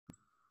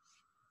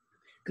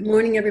Good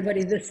morning,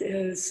 everybody. This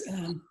is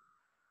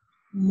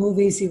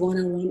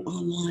MoveEasy101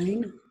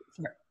 online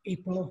for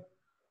April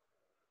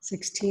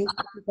 16th,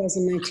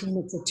 2019.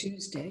 It's a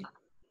Tuesday.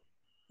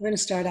 We're going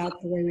to start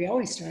out the way we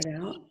always start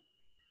out,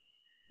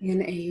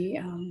 in a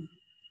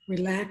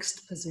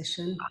relaxed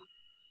position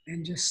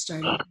and just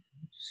starting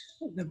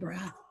the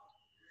breath.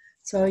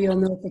 So you'll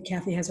note that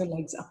Kathy has her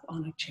legs up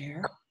on a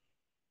chair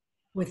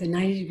with a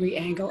 90-degree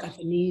angle at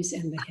the knees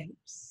and the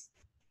hips.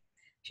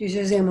 She's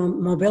using a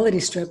mobility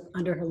strip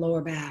under her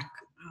lower back,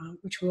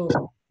 which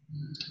will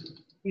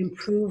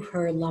improve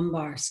her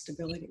lumbar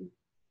stability.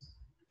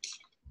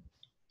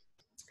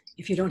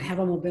 If you don't have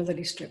a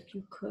mobility strip,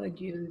 you could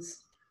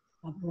use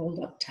a rolled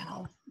up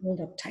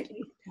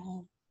tightly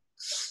towel.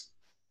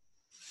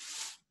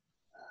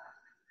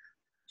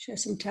 She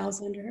has some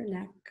towels under her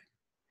neck.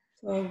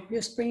 So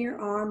just bring your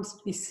arms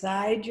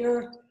beside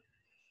your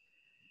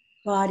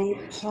body,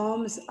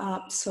 palms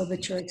up so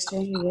that you're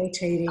externally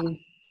rotating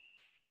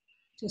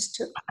just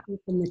to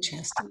open the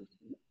chest a little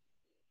bit.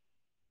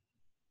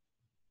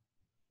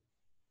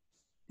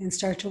 And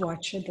start to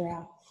watch your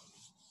breath.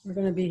 We're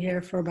going to be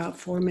here for about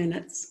 4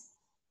 minutes.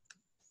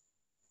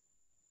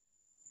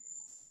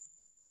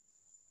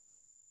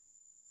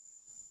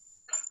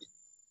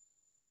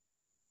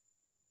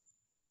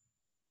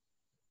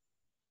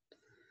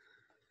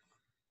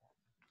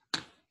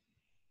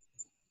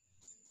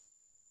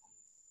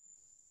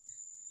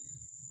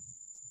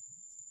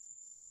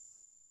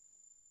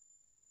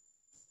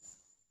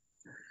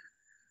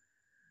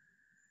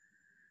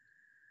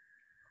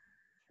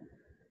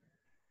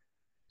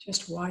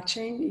 Just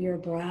watching your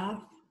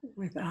breath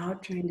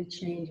without trying to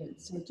change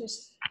it. So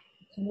just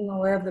becoming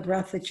aware of the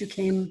breath that you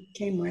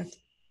came with.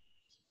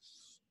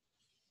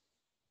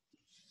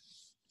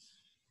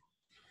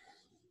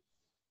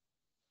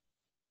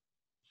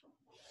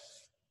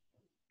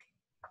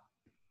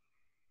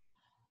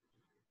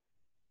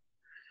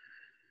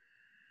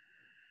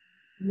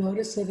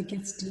 Notice if it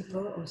gets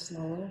deeper or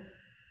slower.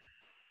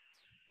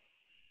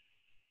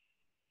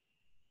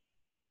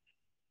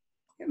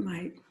 It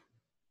might.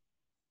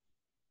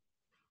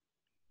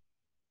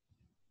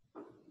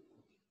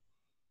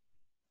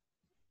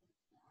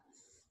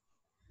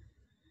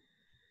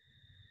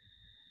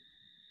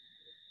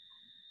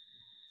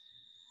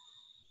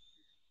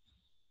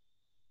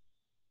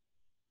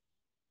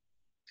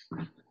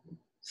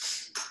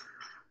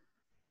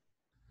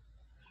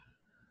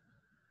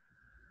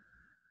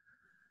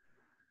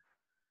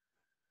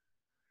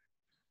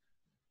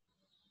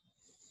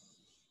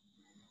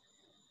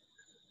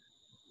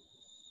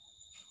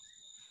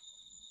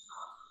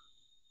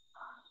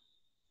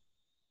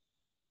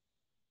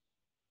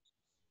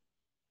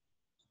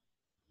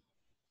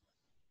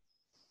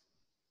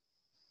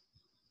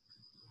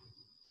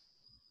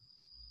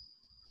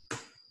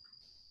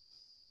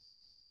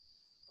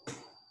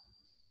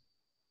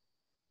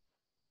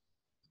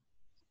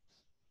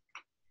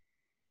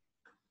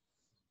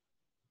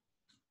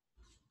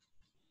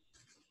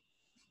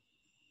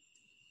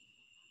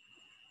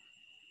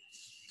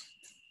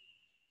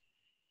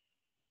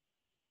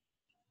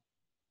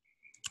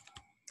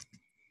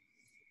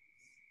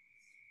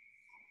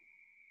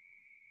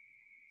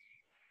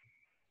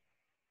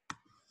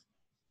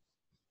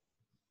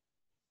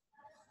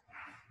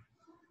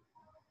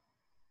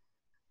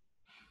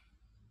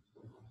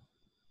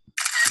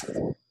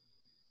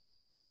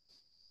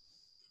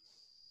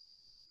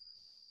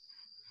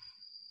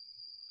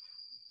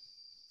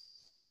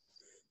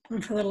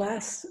 And for the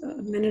last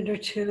minute or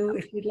two,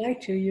 if you'd like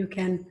to, you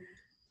can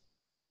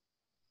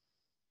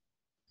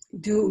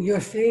do your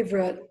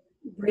favorite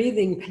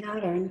breathing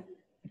pattern.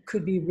 It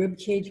could be rib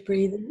cage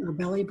breathing or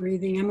belly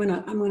breathing. I'm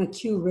gonna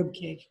cue rib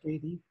cage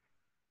breathing.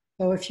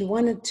 So if you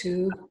wanted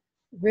to,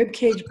 rib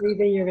cage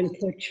breathing, you're gonna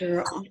put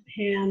your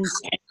hands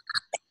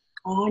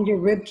on your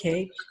rib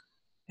cage,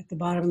 at the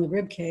bottom of the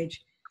rib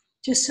cage,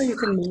 just so you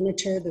can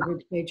monitor the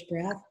rib cage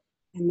breath.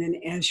 And then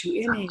as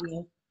you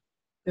inhale,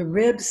 the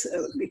ribs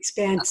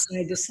expand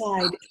side to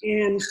side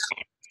and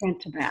front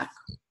to back.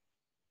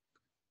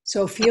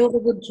 So feel the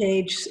rib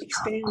cage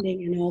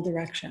expanding in all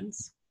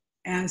directions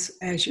as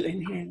you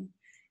inhale.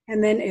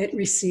 And then it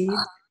recedes,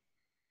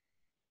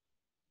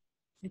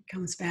 it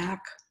comes back,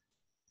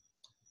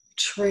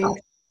 shrinks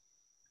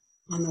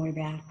on the way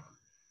back.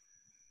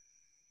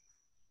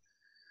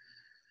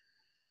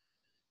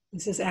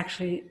 This is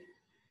actually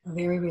a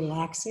very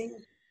relaxing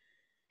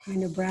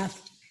kind of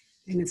breath,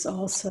 and it's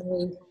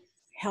also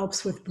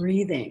helps with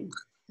breathing.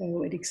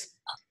 So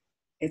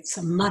it's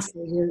a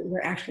muscle.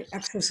 We're actually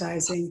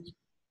exercising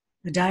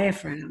the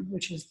diaphragm,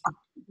 which is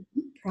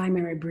the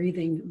primary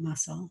breathing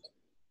muscle.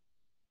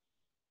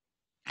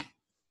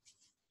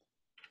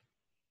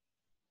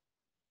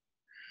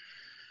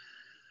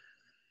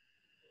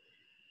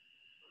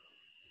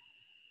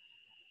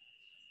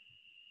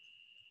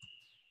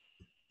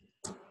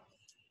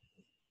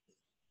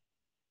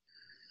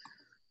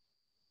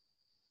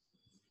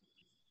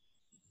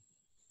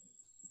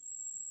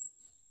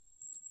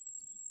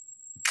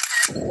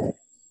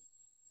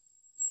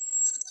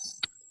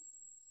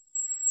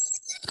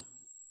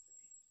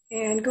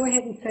 And go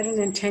ahead and set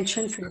an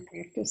intention for your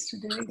practice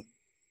today.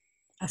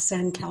 A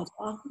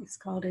sankalpa, it's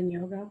called in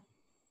yoga.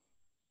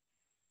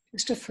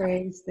 Just a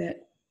phrase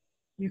that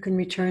you can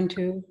return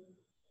to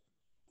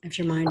if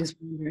your mind is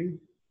wandering.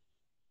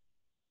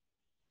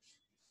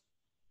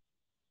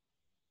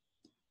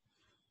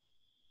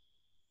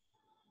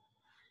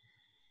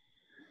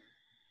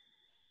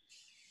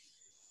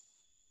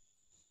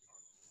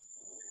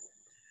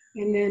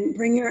 And then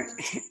bring your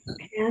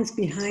hands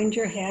behind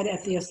your head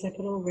at the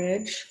occipital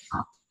ridge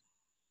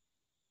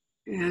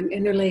and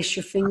interlace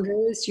your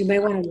fingers. You may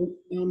want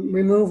to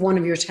remove one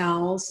of your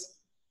towels,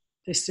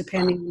 just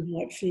depending on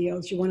how it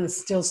feels. You want to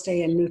still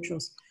stay in neutral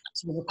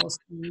cervical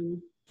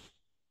spine.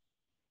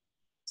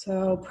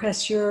 So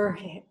press your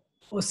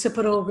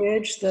occipital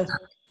ridge, the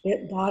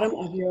bottom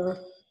of your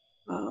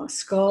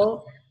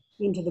skull,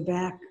 into the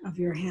back of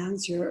your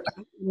hands, your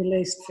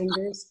interlaced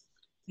fingers,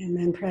 and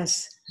then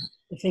press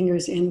the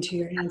fingers into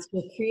your hands.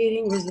 You're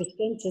creating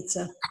resistance. It's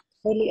a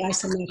totally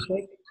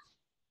isometric.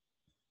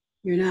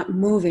 You're not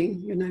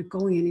moving. You're not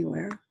going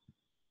anywhere.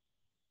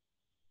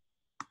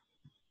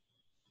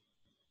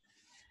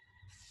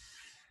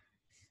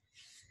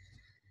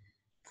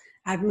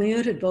 I've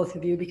muted both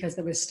of you because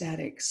there was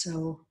static.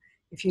 So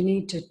if you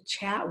need to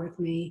chat with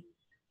me,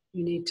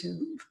 you need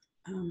to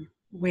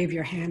wave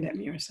your hand at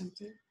me or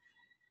something.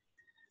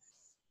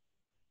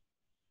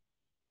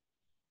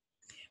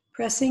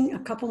 Pressing a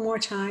couple more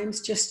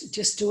times,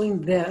 just doing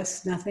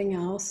this, nothing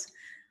else.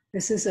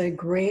 This is a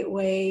great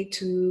way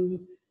to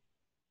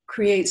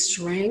create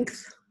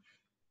strength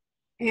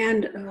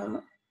and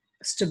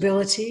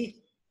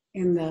stability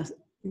in the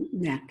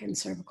neck and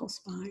cervical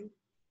spine,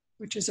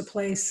 which is a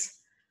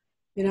place,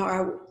 you know,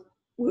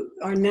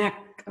 our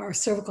neck, our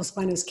cervical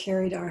spine has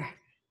carried our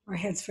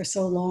heads for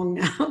so long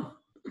now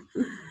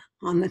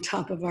on the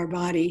top of our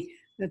body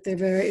that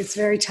it's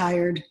very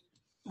tired.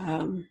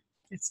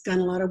 It's done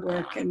a lot of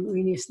work, and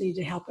we just need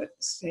to help it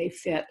stay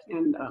fit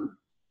and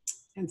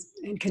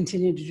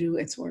continue to do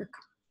its work.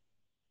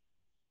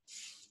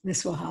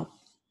 This will help.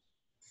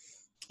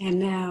 And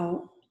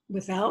now,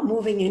 without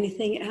moving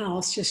anything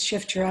else, just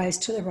shift your eyes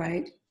to the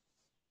right,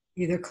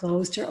 either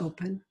closed or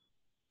open,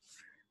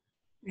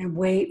 and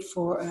wait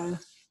for a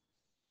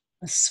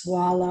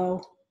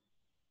swallow,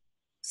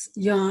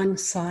 yawn,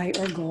 sigh,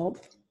 or gulp,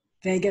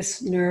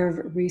 vagus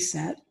nerve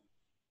reset.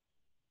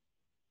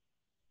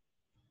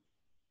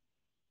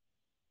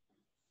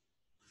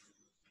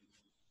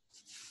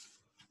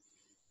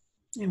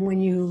 And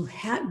when you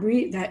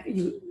breathe that,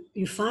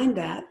 you find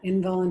that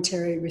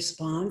involuntary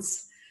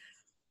response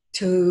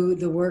to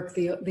the work,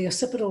 the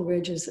occipital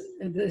ridge is,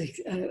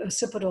 the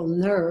occipital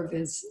nerve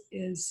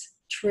is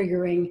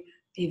triggering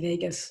a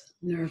vagus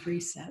nerve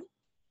reset.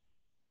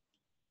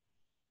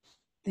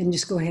 Then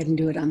just go ahead and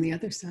do it on the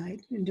other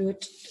side, and do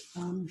it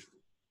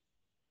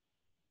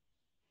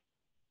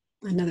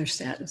another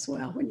set as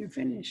well when you're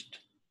finished.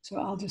 So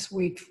I'll just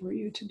wait for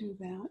you to do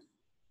that.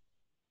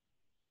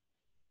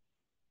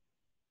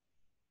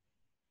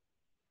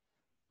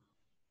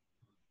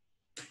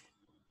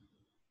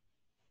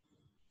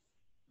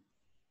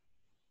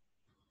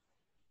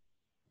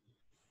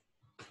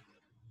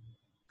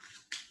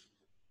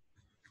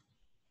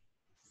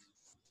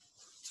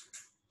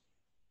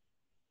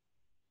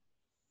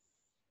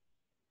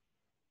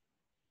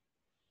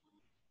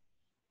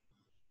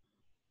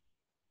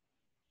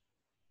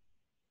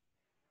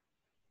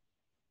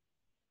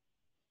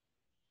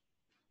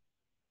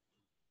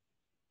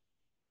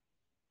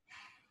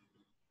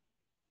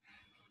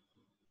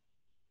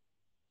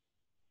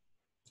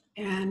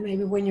 And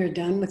maybe when you're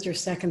done with your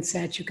second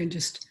set, you can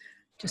just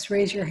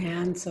raise your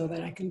hand so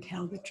that I can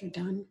tell that you're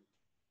done.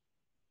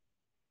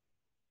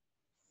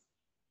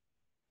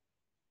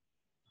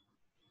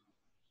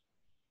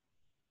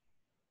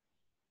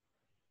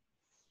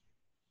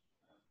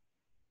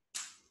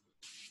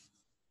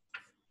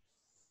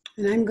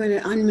 And I'm going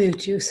to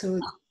unmute you so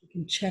we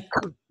can check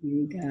with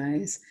you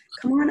guys.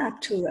 Come on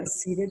up to a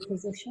seated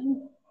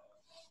position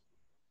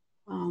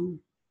on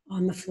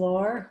the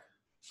floor,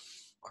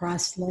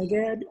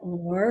 cross-legged,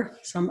 or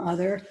some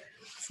other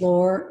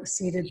floor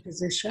seated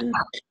position.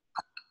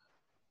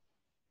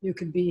 You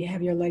could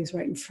have your legs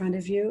right in front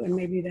of you, and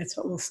maybe that's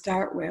what we'll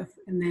start with.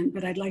 And then,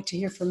 but I'd like to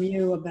hear from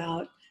you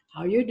about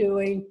how you're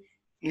doing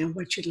and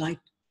what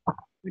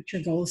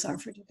your goals are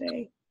for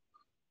today.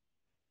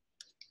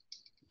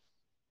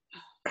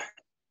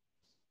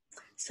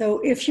 So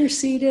if you're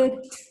seated,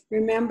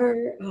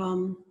 remember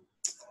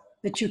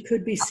that you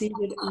could be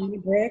seated on a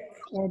brick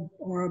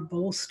or a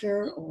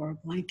bolster or a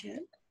blanket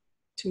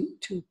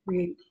to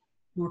create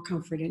more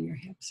comfort in your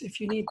hips if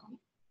you need them.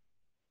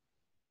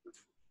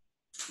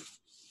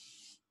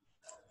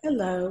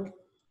 Hello.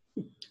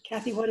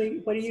 Kathy, what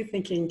are you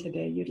thinking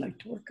today you'd like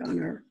to work on,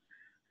 or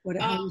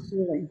how are you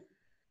feeling?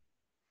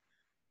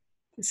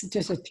 This is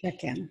just a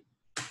check-in.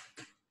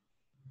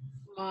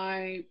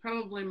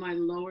 Probably my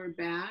lower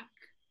back.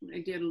 I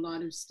did a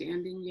lot of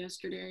standing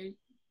yesterday,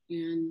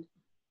 and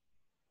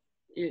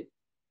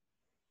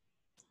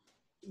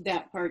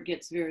that part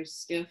gets very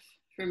stiff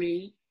for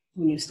me.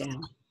 When you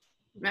stand.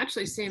 I'm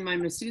actually seeing my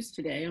masseuse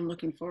today. I'm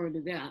looking forward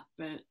to that,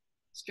 but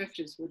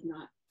stretches would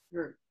not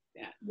hurt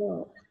that.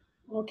 Whoa.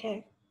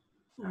 Okay.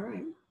 All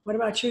right. What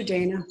about you,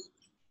 Dana?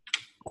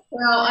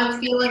 Well, I'm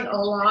feeling a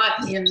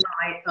lot in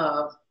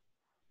my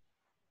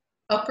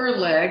upper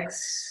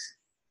legs,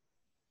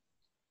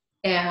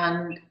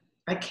 and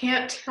I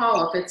can't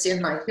tell if it's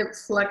in my hip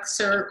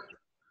flexor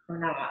or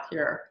not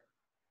here.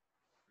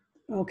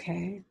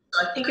 Okay.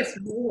 So I think it's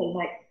more in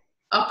my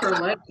upper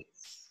legs.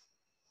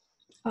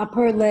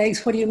 Upper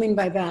legs, what do you mean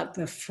by that?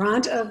 The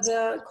front of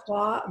the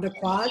quads? The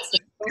front?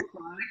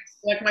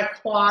 Like my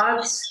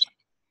quads,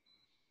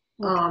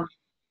 Okay.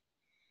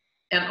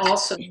 and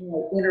also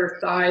my inner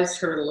thighs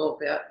hurt a little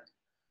bit.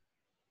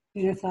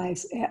 Inner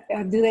thighs.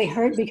 Do they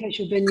hurt because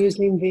you've been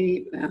using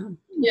the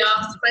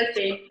Yeah, might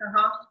be.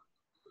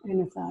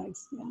 inner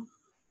thighs? Yeah.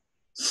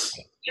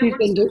 That You've works been for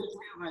me doing too,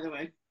 by the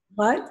way.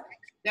 what?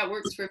 That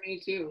works for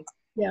me too.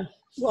 Yeah.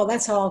 Well,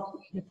 that's all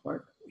hip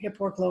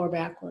work, lower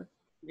back work.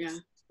 Yeah.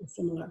 It's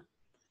similar,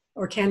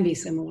 or can be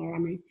similar. I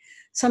mean,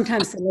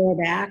 sometimes the lower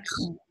back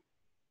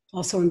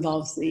also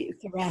involves the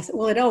thoracic.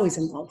 Well, it always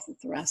involves the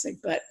thoracic,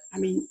 but I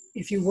mean,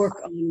 if you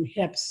work on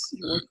hips,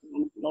 you're working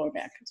on the lower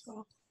back as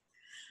well.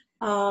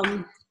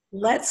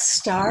 Let's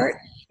start,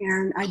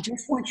 and I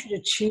just want you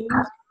to choose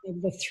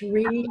of the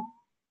 3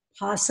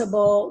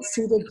 possible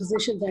seated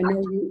positions. I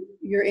know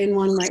you're in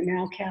one right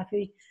now,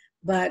 Kathy,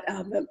 but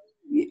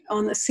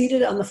on the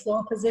seated on the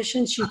floor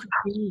positions, you could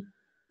be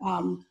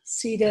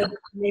seated.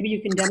 Maybe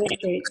you can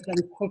demonstrate them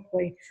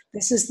quickly.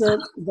 This is the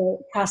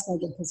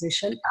cross-legged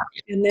position,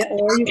 and then,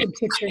 or you can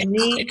put your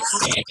knees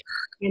up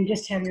and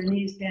just have your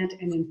knees bent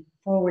and then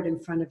forward in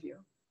front of you.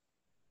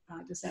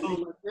 Does that make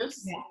sense? Like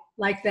this? Yeah,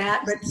 like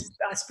that,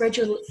 but spread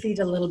your feet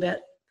a little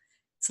bit.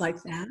 It's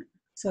like that.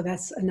 So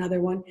that's another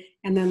one.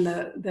 And then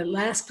the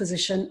last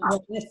position,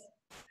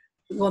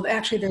 well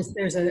actually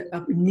there's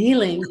a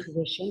kneeling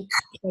position,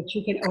 but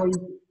you can, or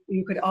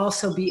you could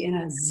also be in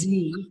a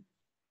Z.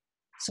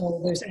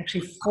 So there's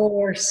actually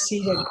 4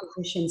 seated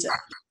positions,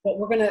 but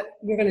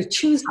you're gonna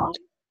choose one.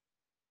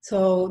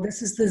 So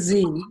this is the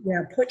Z.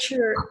 Yeah, put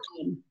your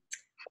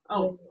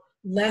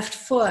left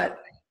foot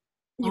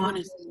on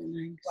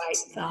the right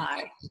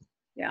thigh.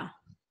 Yeah,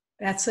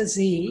 that's a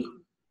Z.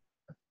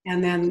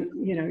 And then,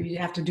 you know, you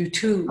have to do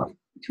two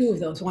of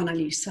those, one on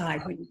each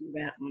side when you do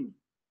that one.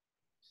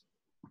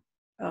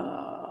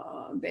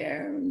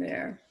 There and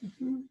there.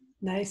 Mm-hmm.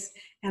 Nice.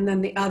 And then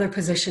the other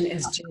position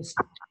is just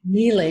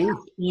kneeling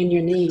on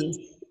your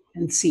knee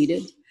and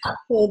seated.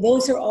 So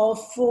those are all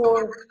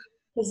 4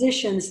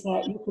 positions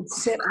that you could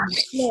sit on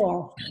the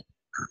floor,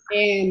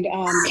 and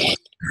it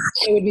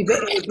would be an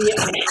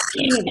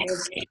alternative.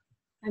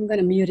 I'm going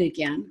to mute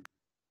again.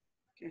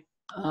 Okay.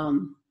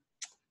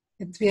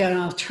 It'd be an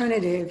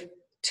alternative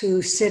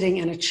to sitting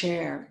in a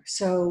chair.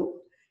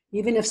 So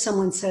even if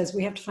someone says,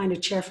 we have to find a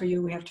chair for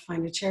you, we have to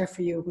find a chair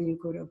for you when you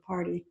go to a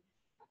party,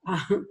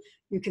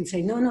 you can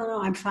say, no,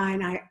 I'm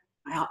fine.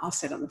 I'll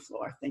sit on the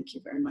floor. Thank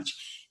you very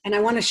much. And I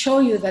want to show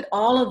you that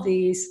all of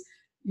these,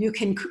 you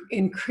can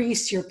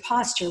increase your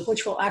posture,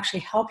 which will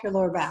actually help your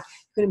lower back.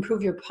 You can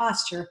improve your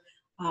posture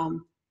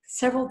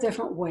several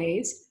different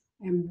ways.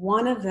 And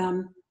one of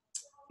them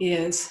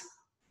is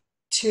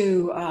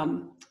to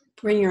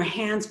bring your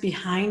hands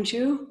behind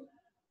you,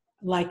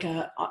 like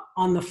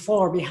on the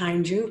floor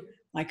behind you,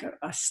 like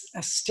a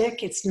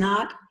stick. It's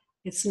not,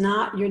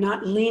 you're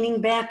not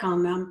leaning back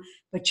on them,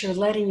 but you're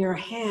letting your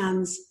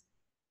hands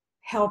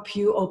help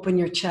you open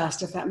your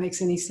chest, if that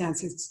makes any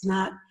sense. It's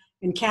not,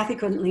 and Kathy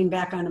couldn't lean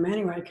back on them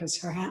anyway because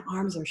her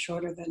arms are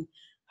shorter than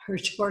her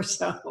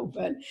torso.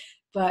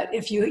 But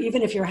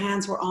even if your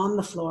hands were on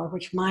the floor,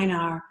 which mine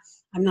are,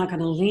 I'm not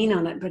going to lean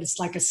on it, but it's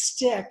like a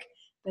stick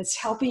that's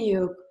helping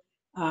you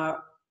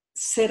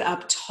sit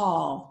up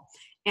tall.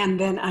 And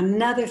then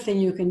another thing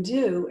you can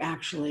do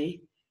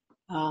actually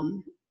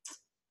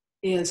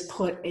is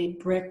put a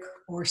brick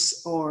or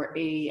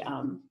a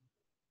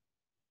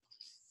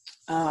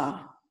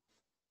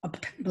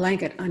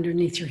blanket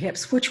underneath your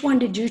hips. Which one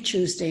did you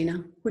choose,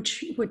 Dana?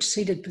 Which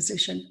seated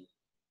position?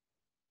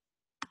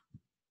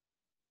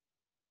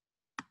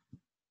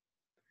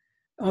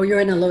 Oh,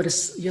 you're in a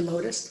lotus. You're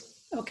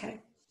lotus?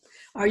 Okay.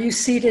 Are you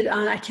seated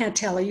on, I can't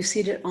tell, are you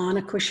seated on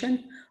a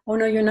cushion? Oh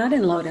no, you're not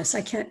in lotus.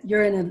 I can't,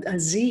 you're in a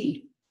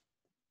Z.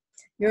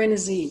 You're in a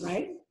Z,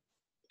 right?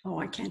 Oh,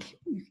 I can't.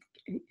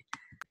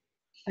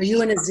 Are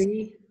you in a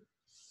Z?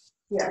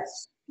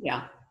 Yes.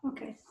 Yeah,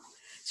 okay.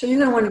 So you're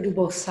gonna want to do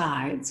both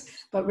sides,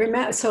 but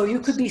remember, so you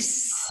could be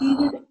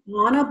seated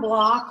on a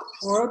block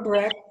or a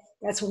brick.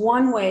 That's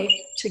one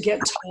way to get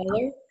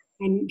taller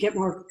and get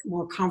more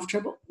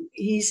comfortable,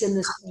 ease in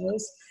this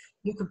pose.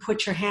 You could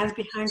put your hands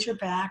behind your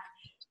back,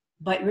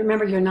 but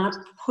remember, you're not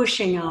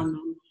pushing on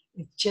them.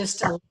 It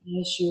just allows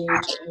you to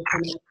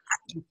open up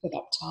and sit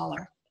up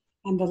taller.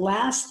 And the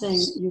last thing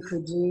you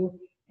could do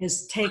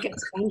is take a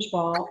sponge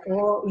ball,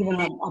 or even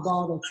a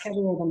ball that's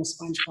heavier than a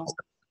sponge ball,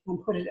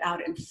 and put it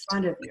out in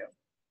front of you.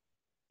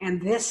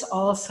 And this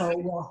also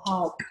will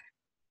help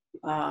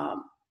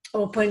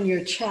open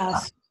your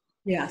chest.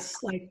 Yes,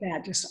 like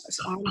that, just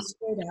arms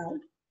straight out.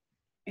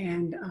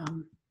 And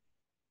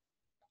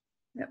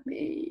let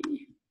me,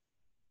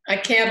 I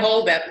can't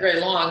hold that very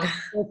long.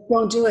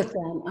 don't do it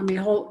then. I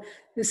mean,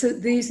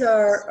 these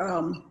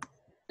are,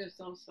 This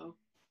also.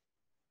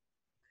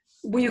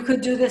 well, you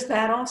could do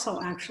that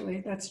also,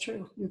 actually. That's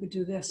true. You could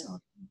do this.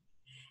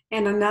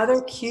 And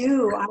another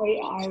cue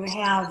I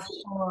have,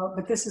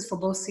 but this is for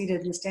both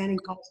seated and standing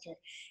posture,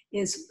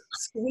 is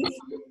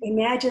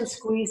imagine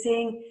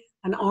squeezing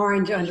an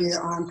orange under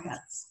your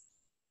armpits.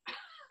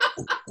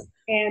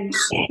 And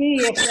see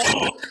if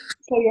that,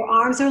 so your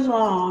arms are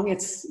long.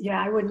 It's,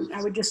 yeah, I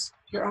would just,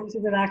 your arms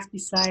are relaxed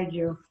beside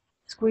you.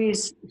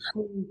 Squeeze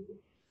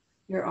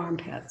your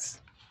armpits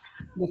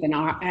with an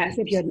arm, as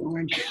if you had an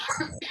orange.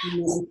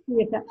 And then see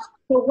if that,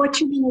 so what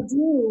you want to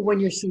do when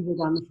you're seated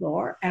on the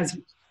floor,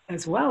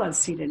 as well as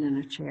seated in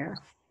a chair,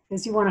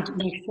 is you want to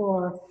make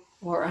sure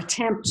or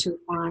attempt to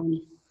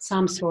find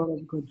some sort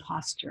of good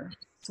posture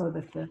so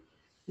that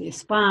the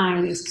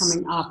spine is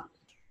coming up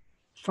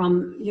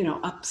from,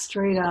 up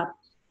straight up,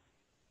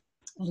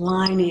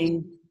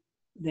 aligning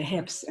the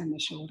hips and the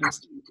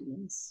shoulders.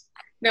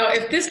 Now,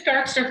 if this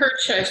starts to hurt,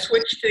 should I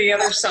switch to the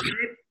other side?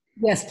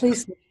 Yes,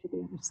 please switch to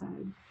the other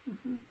side.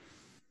 Mm-hmm.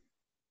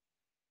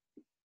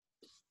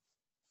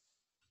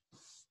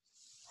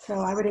 So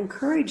I would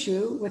encourage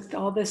you, with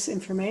all this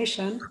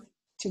information,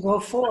 to go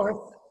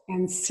forth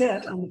and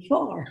sit on the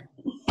floor.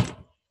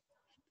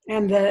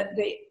 And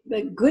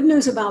the good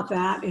news about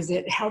that is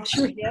it helps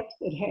your hips.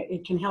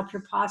 It can help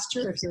your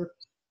posture if you're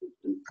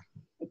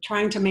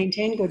trying to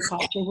maintain good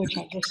posture, which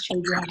I just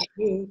showed you how to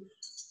do.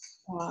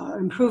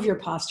 Improve your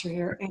posture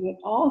here. And it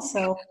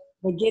also,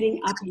 the getting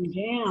up and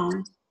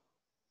down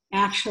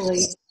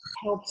actually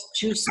helps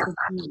juice the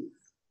joints.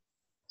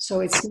 So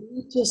it's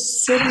not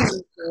just sitting on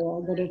the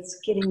floor, but it's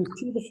getting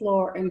to the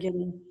floor and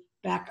getting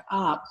back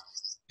up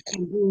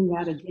and doing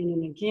that again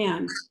and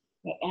again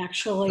that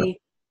actually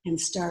can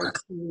start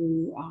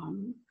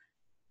to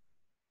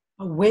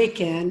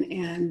awaken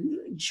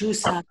and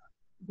juice up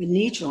the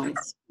knee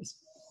joints,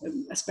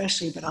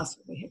 especially, but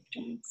also the hip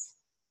joints.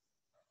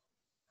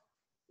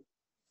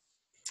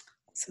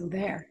 So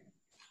there,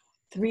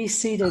 3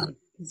 seated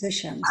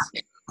positions,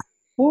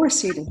 4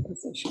 seated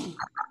position.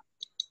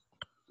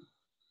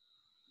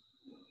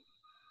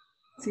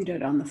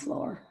 Seated on the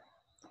floor.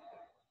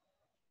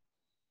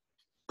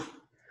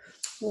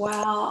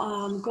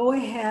 Well, go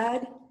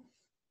ahead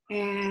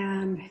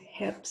and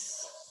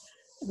hips.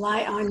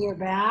 Lie on your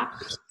back.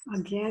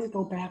 Again,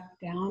 go back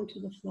down to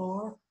the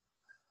floor.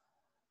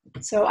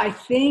 So I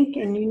think,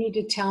 and you need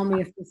to tell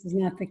me if this is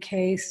not the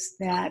case,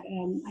 that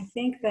I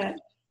think that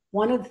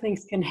one of the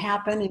things can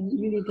happen, and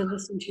you need to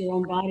listen to your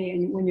own body,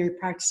 and when you're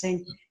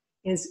practicing,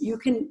 is you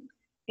can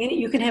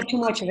have too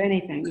much of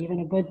anything,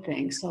 even a good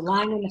thing. So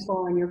lying on the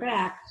floor on your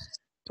back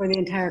for the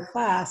entire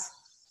class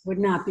would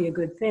not be a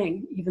good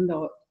thing, even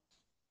though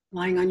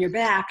lying on your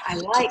back, I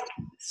like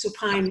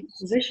supine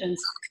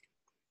positions.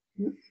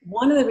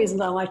 One of the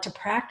reasons I like to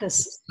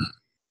practice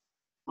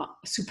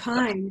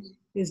supine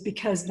is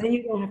because then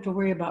you don't have to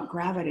worry about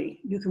gravity.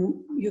 You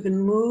can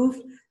move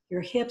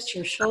your hips,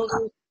 your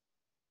shoulders,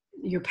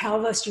 your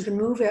pelvis. You can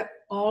move it,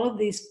 all of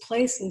these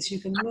places you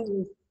can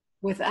move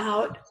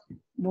without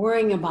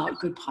worrying about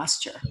good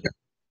posture.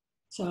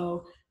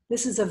 So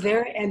this is a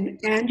very,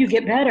 and you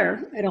get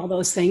better at all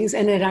those things,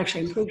 and it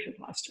actually improves your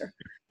posture.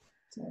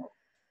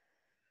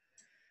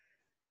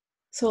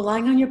 So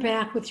lying on your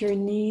back with your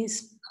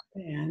knees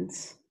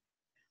bent,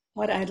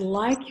 what I'd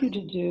like you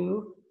to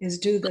do is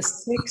do the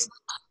 6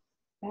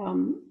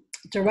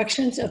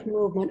 directions of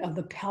movement of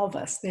the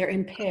pelvis. They're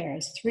in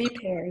pairs, 3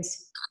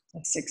 pairs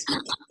of 6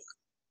 movements.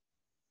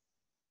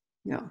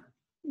 No,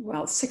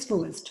 well, 6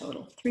 movements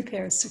total, 3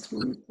 pairs, 6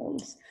 movements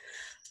total.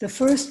 The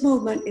first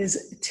movement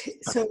is,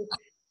 so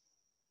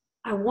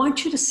I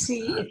want you to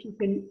see if you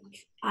can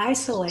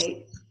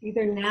isolate,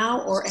 either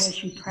now or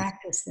as you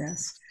practice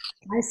this,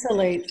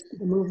 isolate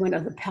the movement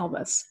of the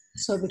pelvis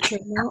so that you're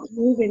not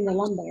moving the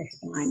lumbar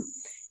spine.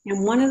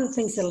 And one of the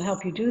things that'll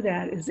help you do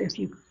that is if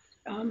you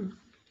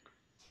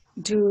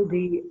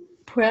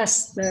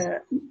press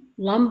the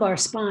lumbar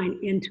spine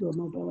into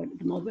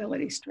the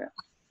mobility strip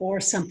or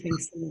something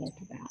similar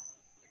to that.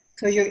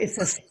 So it's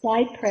a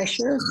slight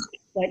pressure,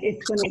 but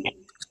it's going to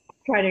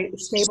try to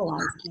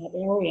stabilize that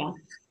area.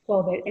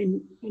 So that,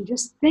 and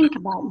just think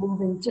about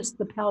moving just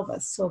the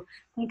pelvis. So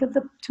think of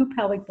the 2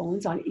 pelvic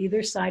bones on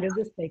either side of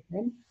the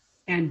sacrum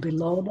and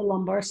below the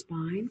lumbar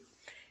spine,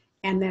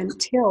 and then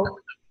tilt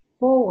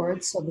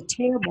forward. So the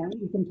tailbone,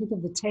 you can think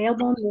of the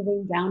tailbone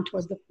moving down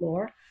toward the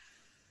floor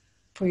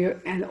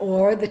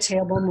or the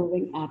tailbone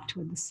moving up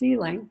toward the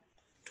ceiling.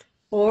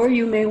 Or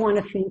you may want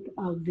to think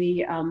of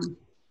the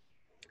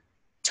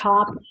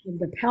top of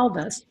the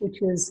pelvis,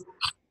 which is,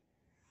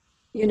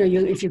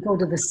 if you go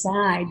to the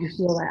side, you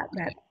feel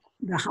that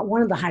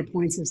one of the high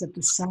points is at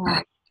the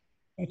side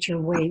at your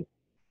waist,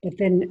 but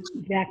then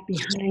back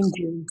behind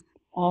you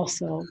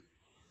also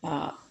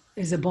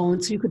is a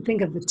bone. So you could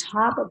think of the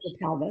top of the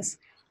pelvis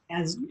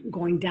as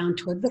going down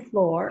toward the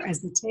floor as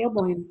the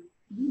tailbone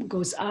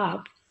goes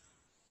up.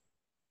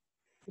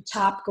 the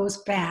top goes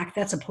back.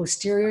 That's a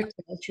posterior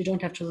tilt. You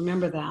don't have to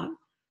remember that.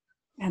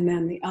 And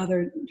then the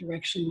other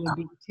direction would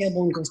be the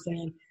tailbone goes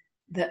down.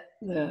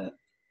 The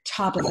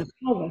top of the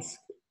pelvis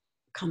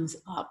comes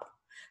up.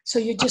 So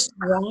you're just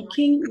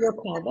rocking your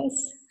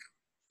pelvis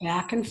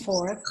back and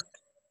forth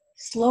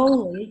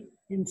slowly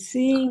and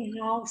seeing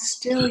how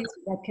still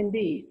that can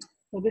be.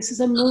 So this is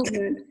a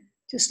movement.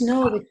 Just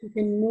know that you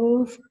can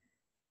move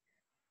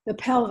the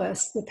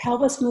pelvis. The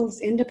pelvis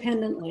moves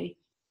independently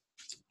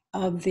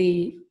of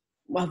the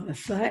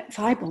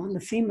thigh bone, the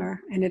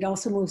femur, and it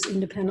also moves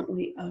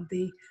independently of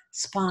the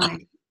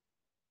spine,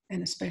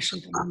 and especially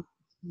the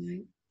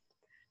spine.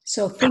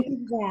 So think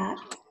of that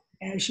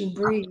as you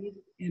breathe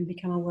and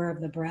become aware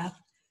of the breath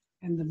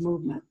and the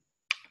movement.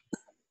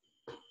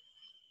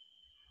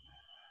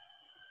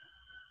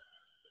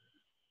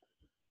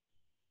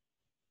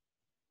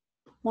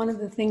 One of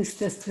the things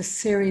this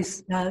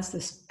series does,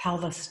 this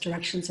pelvis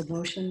directions of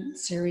motion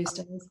series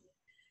does,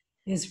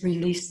 is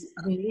release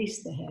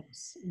the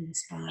hips and the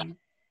spine.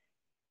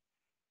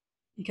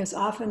 Because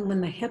often when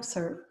the hips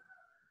are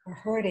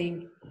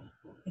hurting,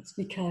 it's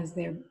because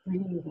they're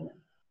bringing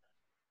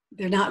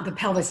the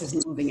pelvis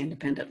isn't moving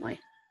independently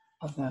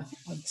of the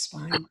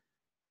spine.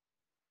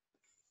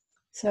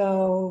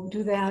 So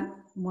do that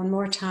one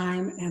more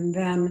time, and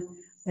then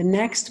the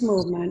next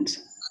movement,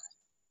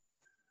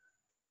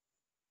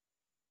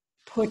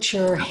 put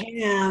your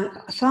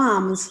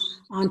thumbs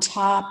on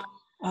top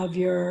of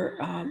your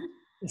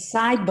the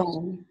side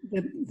bone,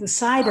 the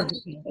side of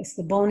the pelvis,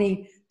 the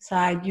bony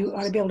side. You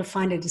ought to be able to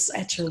find it just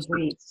at your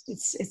waist.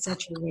 It's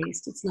at your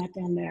waist. It's not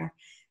down there.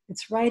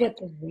 It's right at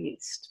the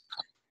waist.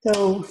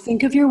 So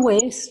think of your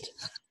waist.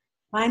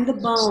 Find the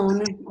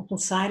bone at the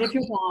side of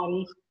your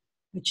body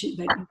that you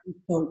can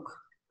poke.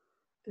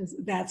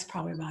 That's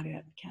probably about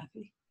it,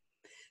 Kathy.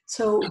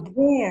 So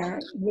there,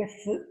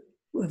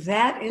 with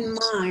that in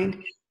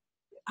mind,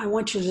 I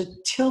want you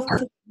to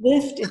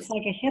lift. It's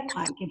like a hip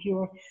hike. If you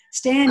were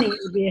standing, it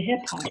would be a hip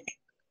hike.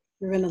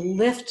 You're going to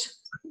lift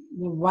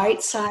the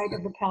right side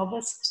of the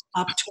pelvis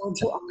up towards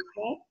your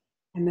armpit,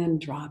 and then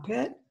drop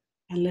it,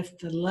 and lift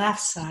the left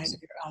side of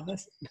your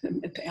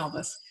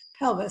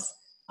pelvis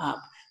up.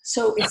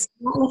 So it's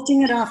not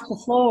lifting it off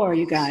the floor,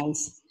 you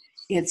guys.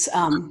 It's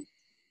a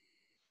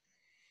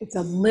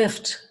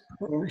lift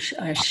or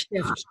a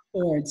shift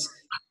towards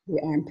the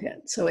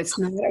armpit. So it's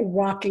not a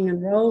rocking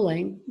and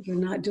rolling. You're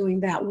not doing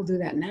that. We'll do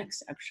that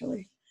next,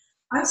 actually.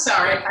 I'm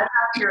sorry, I'm not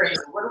hearing.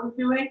 What are we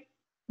doing?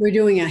 We're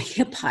doing a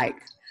hip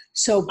hike.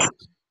 So,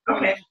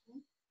 Okay.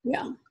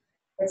 yeah.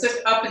 It's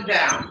just up and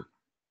down.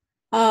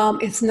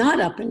 It's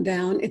not up and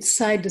down. It's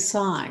side to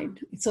side.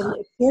 It's sort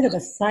of a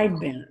side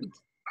bend.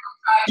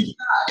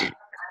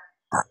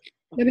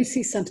 Let me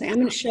see something. I'm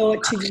going to show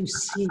it to you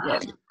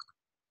seated.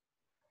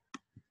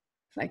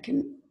 If I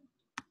can.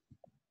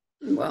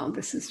 Well,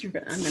 this is I'm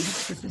going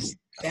to put this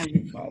down a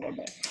little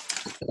bit.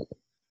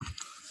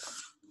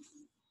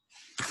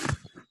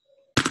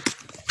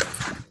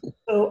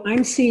 So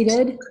I'm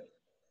seated.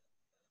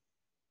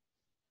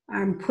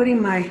 I'm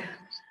putting my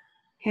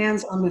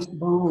hands on this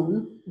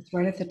bone. It's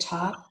right at the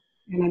top,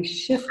 and I'm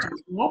shifting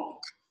up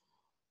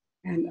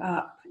and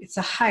up. It's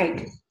a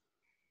hike.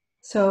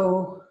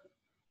 So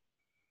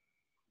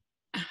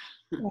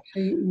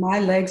my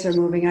legs are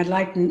moving. I'd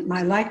like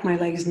my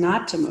legs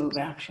not to move,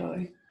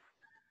 actually,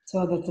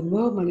 so that the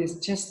movement is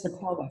just the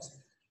pelvis.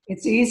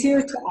 It's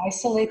easier to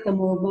isolate the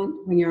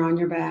movement when you're on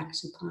your back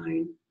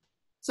supine.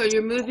 So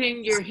you're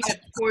moving your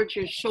hip towards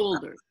your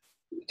shoulder.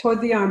 Toward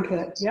the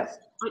armpit, yep.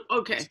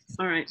 Okay,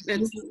 all right.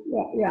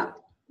 Yeah.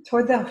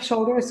 Toward the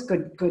shoulder is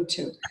good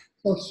too.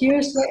 So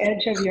here's the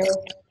edge of your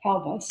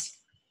pelvis.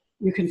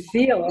 You can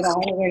feel it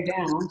all the way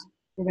down.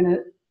 We're going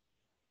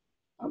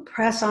to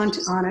press on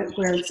it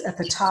where it's at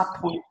the top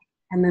point,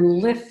 and then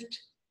lift.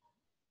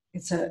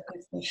 It's a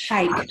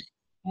hike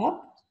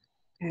up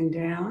and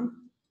down,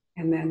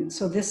 and then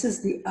so this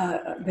is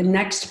the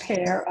next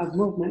pair of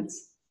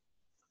movements,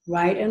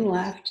 right and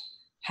left,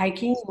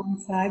 hiking one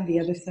side, the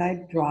other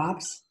side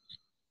drops.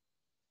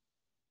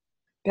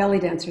 Belly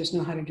dancers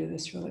know how to do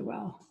this really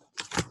well.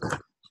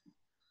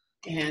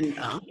 And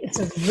it's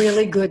a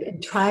really good,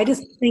 and try to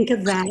think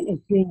of that as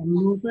being a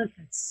movement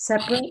that's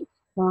separate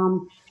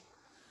from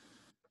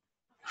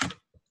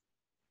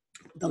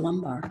the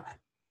lumbar.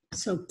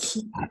 So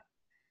keep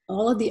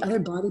all of the other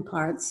body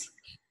parts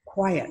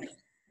quiet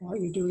while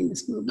you're doing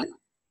this movement.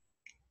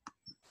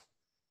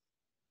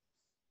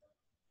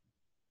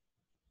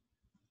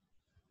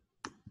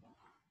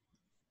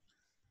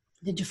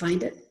 Did you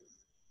find it?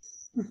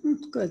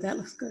 Good, that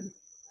looks good.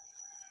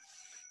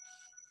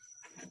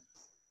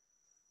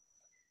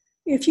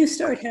 If you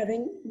start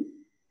having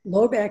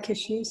lower back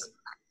issues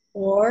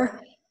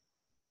or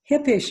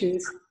hip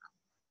issues,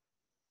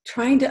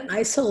 trying to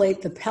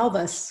isolate the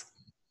pelvis,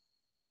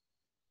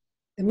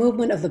 the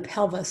movement of the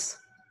pelvis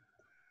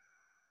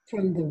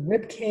from the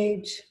rib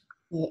cage,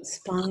 the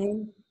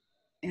spine,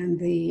 and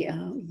the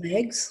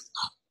legs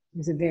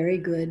is a very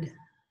good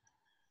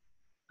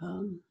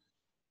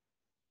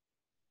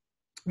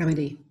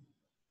remedy.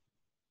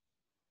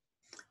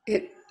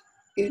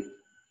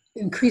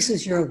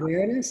 increases your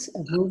awareness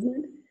of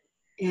movement,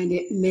 and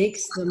it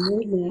makes the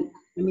movement,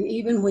 I mean,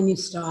 even when you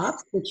stop,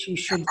 which you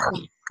should stop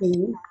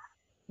soon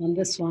on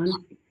this one,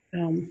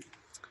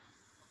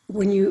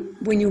 when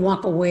you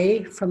walk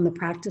away from the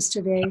practice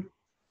today,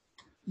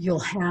 you'll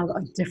have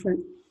a different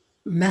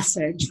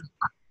message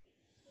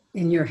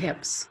in your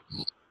hips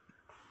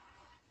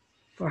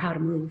for how to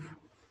move,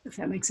 if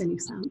that makes any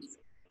sense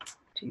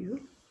to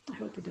you. I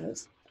hope it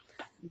does.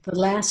 The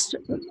last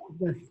of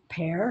the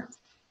pair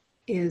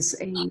is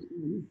a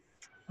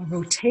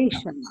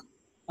rotation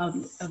of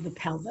the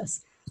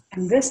pelvis.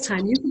 And this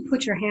time you can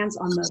put your hands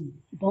on the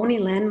bony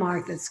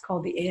landmark that's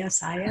called the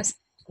ASIS.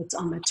 It's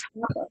on the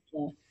top of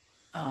the,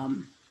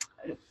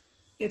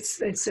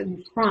 it's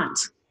in front.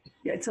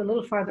 Yeah, it's a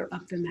little farther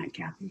up than that,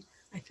 Kathy,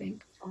 I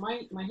think. Oh,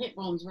 my hip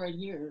bone's right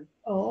here.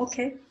 Oh,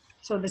 okay.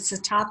 So that's the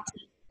top,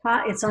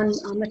 it's on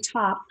the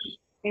top.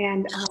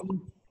 And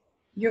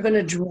you're going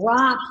to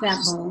drop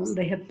that bone,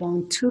 the hip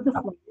bone, to the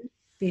floor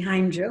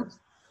behind you,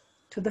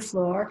 to the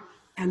floor,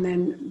 and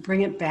then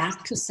bring it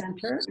back to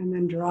center and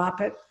then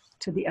drop it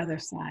to the other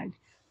side.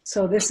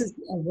 So this is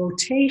a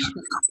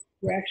rotation.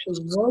 You're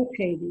actually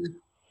rotating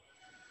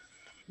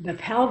the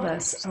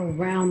pelvis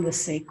around the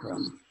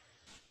sacrum.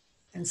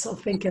 And so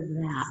think of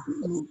that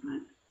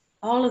movement.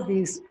 All of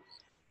these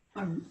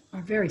are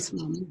very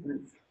small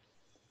movements.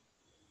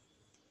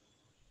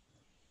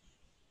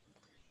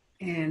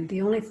 And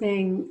the only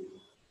thing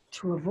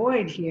to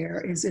avoid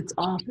here is it's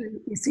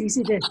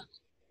easy to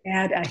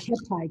add a hip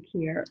hike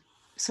here.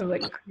 So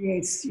it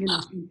creates,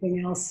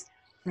 something else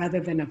rather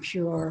than a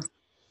pure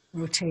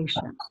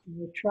rotation.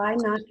 You try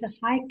not to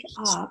hike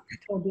up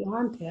toward the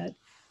armpit,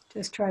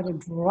 just try to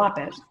drop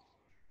it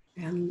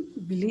and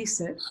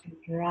release it, and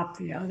drop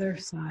the other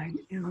side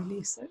and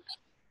release it.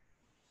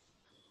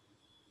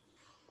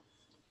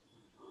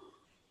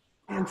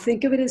 And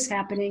think of it as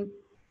happening,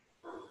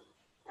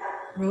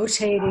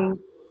 rotating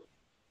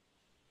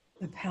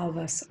the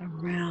pelvis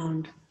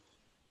around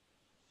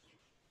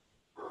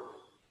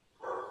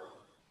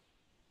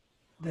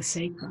the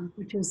sacrum,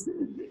 which is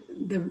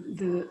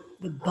the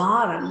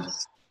bottom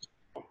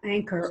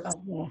anchor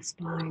of the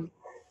spine.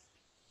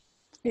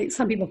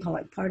 Some people call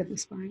it part of the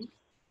spine.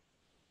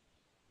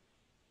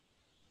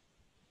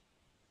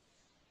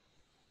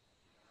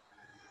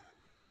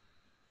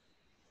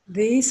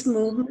 These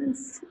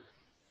movements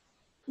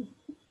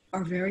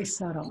are very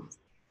subtle,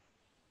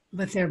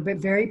 but they're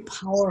very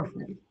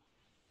powerful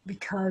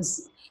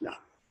because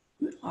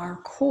our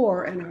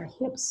core and our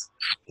hips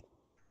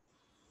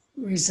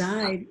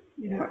reside,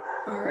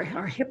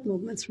 our hip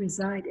movements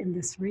reside in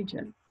this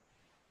region.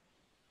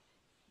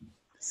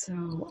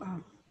 So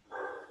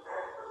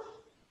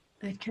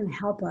it can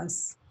help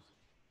us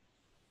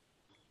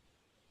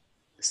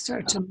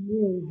start to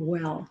move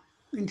well,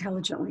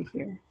 intelligently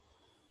here.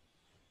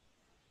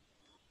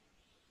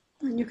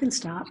 And you can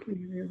stop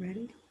whenever you're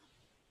ready.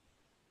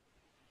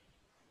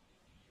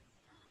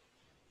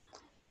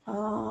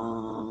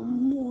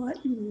 What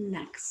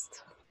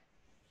next?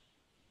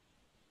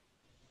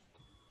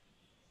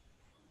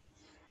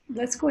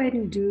 Let's go ahead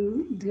and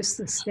do just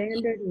the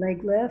standard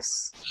leg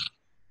lifts.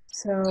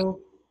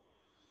 So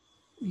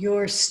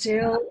you're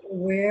still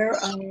aware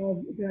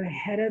of the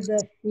head of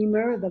the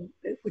femur,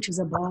 which is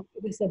a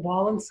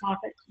ball and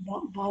socket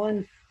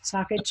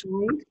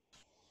joint,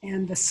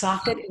 and the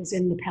socket is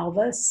in the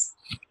pelvis.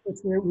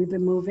 It's where we've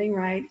been moving,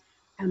 right?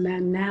 And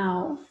then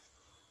now,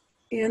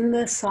 in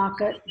the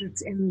socket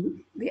that's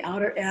in the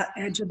outer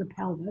edge of the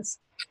pelvis,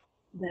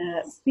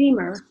 the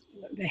femur,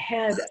 the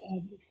head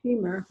of the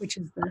femur, which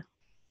is the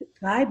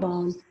thigh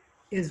bone,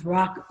 is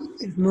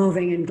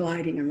moving and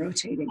gliding and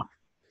rotating.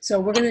 So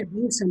we're going to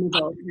do some of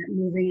those,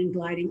 moving and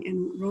gliding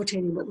and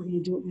rotating, but we're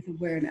going to do it with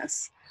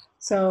awareness.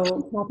 So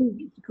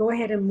Poppy, go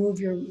ahead and move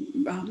your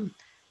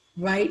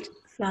right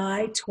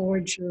thigh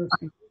towards your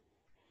face.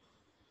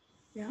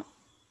 Yeah.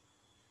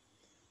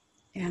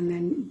 And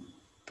then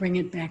bring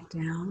it back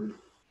down.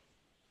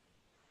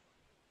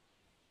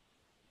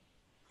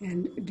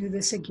 And do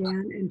this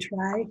again and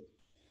try.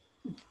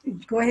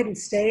 Go ahead and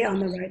stay on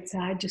the right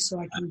side just so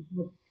I can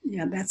look.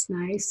 Yeah, that's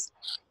nice.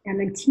 And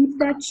then keep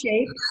that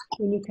shape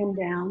when you come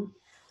down.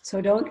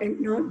 So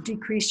don't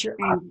decrease your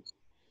angle.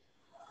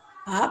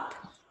 Up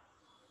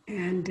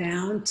and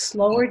down,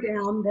 slower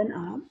down than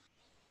up.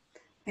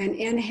 And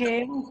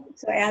inhale,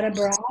 so add a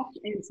breath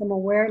and some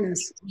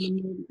awareness on the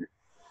movement.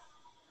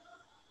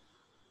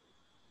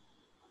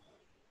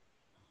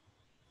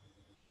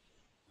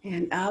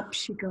 And up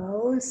she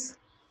goes,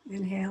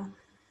 inhale,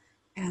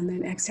 and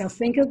then exhale.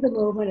 Think of the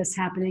movement as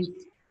happening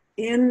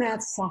in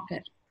that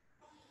socket.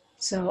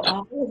 So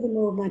all of the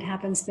movement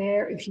happens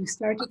there. If you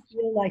start to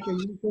feel like you're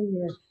using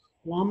your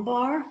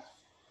lumbar,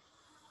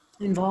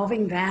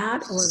 involving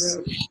that, or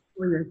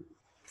your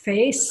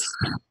face,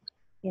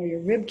 or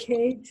your rib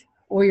cage,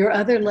 or your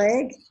other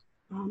leg,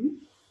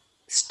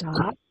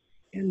 stop,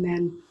 and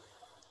then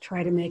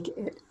try to make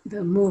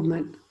the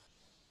movement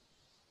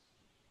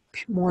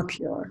more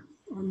pure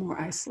or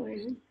more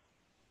isolated.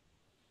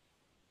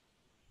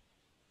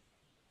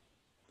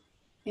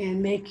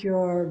 and make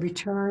your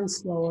return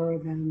slower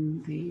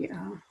than the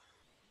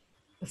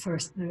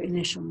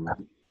initial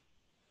movement.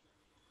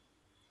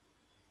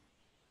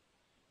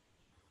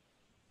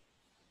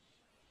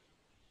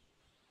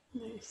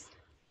 Nice.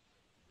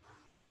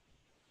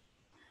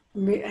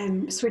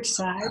 And switch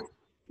sides.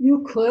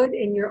 You could,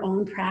 in your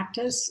own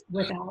practice,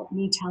 without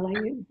me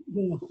telling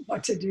you,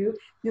 what to do,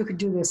 you could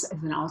do this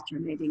as an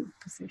alternating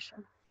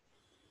position.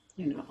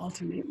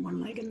 Alternate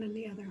one leg and then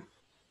the other.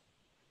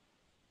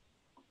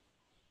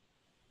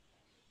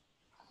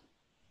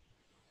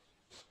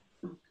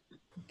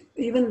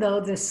 Even though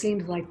this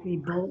seems like the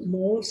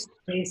most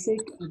basic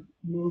of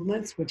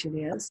movements, which it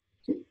is,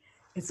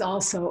 it's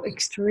also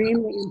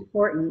extremely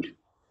important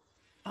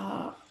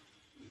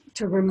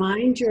to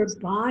remind your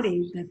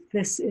body that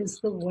this is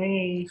the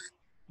way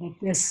that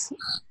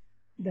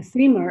the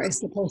femur is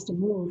supposed to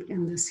move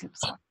in this hip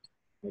cycle.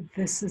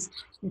 This is,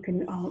 you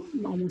can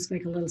almost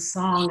make a little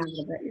song out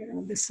of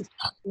it. This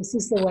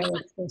is the way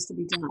it's supposed to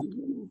be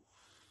done.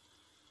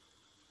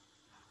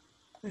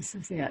 This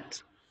is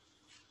it.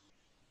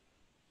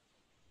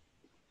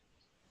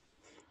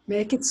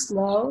 Make it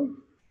slow.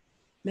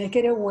 Make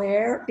it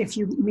aware. If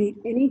you meet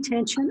any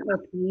tension or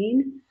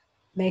pain,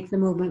 make the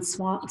movement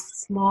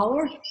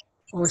smaller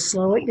or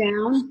slow it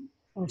down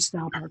or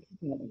stop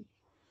altogether.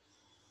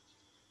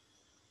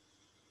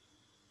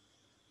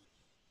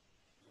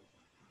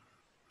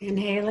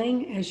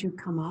 Inhaling as you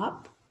come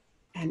up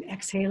and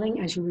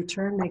exhaling as you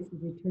return, make the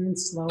return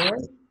slower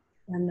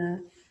than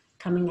the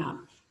coming up.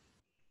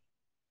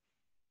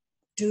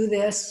 Do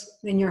this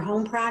in your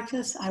home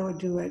practice. I would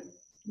do it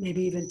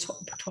maybe even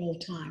 12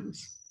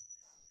 times.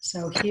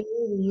 So here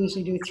we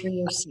usually do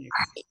 3 or 6.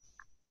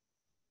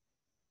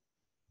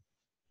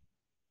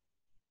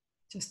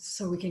 Just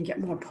so we can get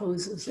more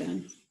poses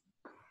in.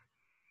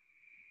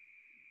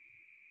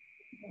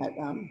 But,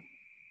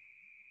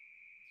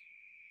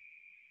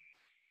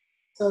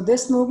 so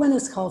this movement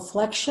is called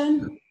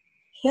flexion,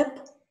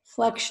 hip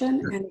flexion,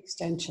 and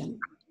extension.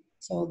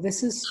 So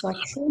this is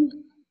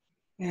flexion,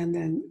 and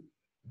then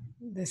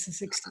this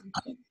is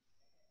extension.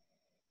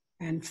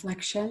 And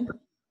flexion,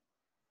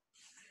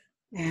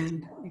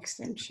 and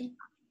extension.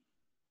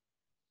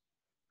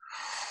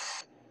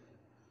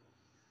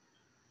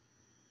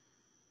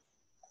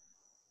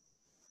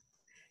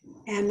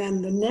 And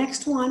then the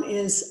next one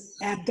is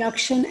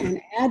abduction and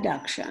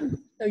adduction.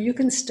 So you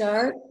can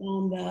start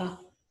on the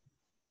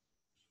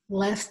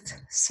left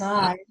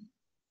side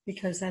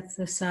because that's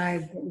the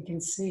side that we can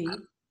see.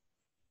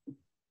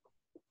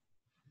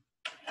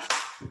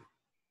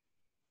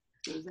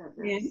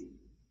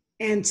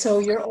 And so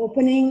you're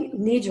opening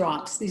knee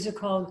drops. These are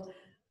called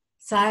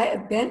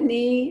bent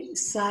knee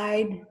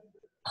side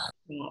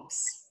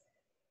drops.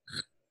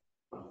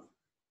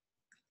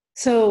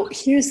 So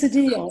here's the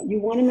deal.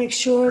 You want to make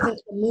sure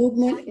that the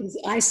movement is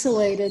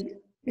isolated,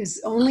 is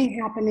only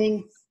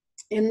happening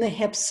in the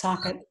hip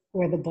socket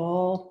where the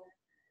ball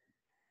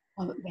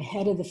of the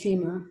head of the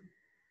femur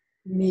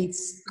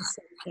meets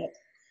the hip.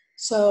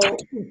 So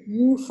if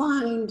you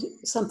find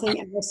something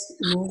else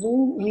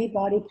moving, any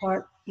body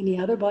part, any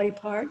other body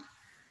part,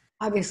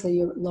 obviously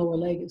your lower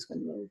leg is going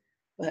to move,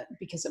 but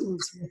because it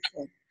moves with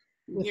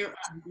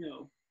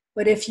no.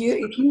 But if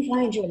you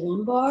find your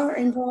lumbar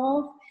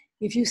involved,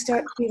 if you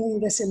start feeling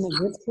this in the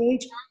rib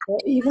cage or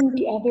even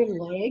the other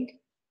leg,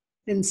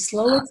 then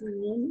slow it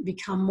down,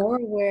 become more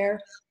aware,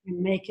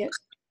 and make it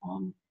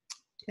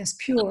as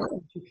pure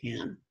as you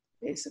can,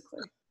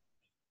 basically.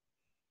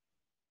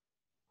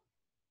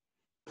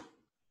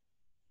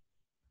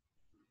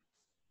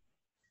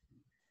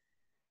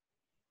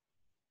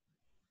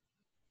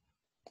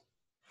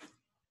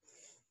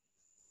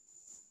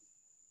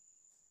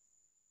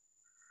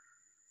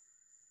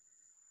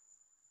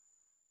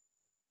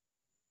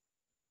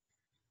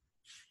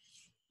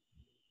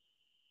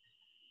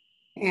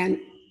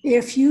 And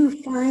if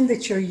you find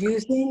that you're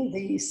using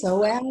the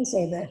psoas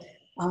or the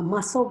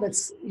muscle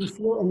that's you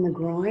feel in the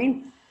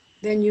groin,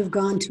 then you've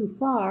gone too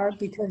far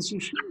because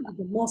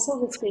the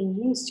muscle that's being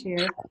used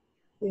here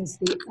is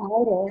the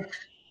outer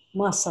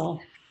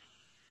muscle,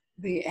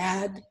 the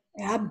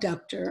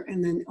abductor,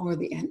 and then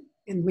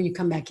and when you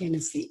come back in,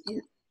 it's the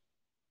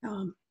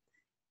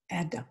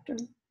adductor.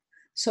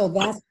 So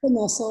that's the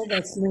muscle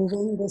that's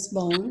moving this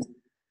bone,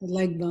 the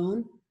leg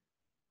bone.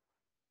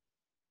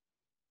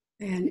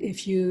 And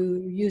if you're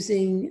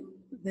using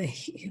the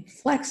hip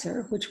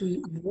flexor, which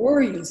we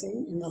were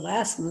using in the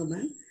last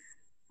movement,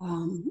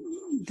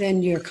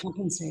 then you're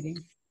compensating.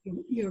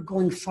 You're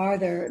going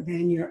farther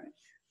than your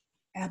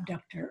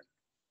abductor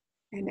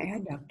and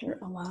adductor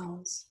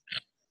allows.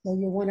 So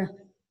you want to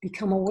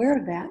become aware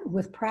of that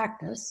with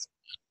practice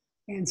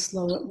and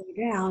slow it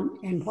way down.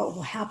 And what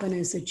will happen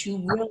is that you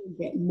will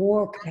get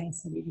more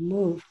capacity to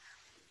move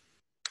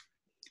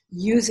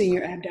using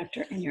your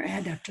abductor and your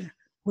adductor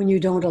when you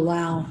don't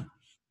allow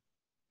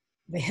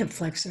the hip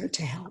flexor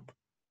to help.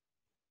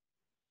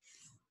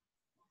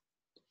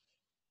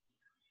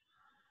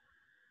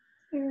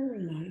 Very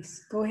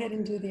nice. Go ahead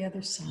and do the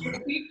other side.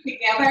 Repeat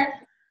together.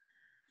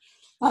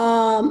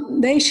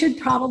 They should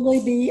probably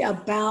be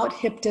about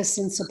hip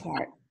distance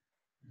apart.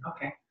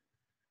 Okay.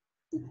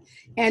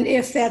 And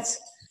if it's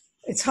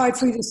hard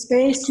for you to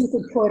space, you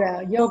could put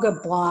a yoga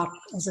block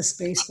as a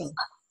spacer.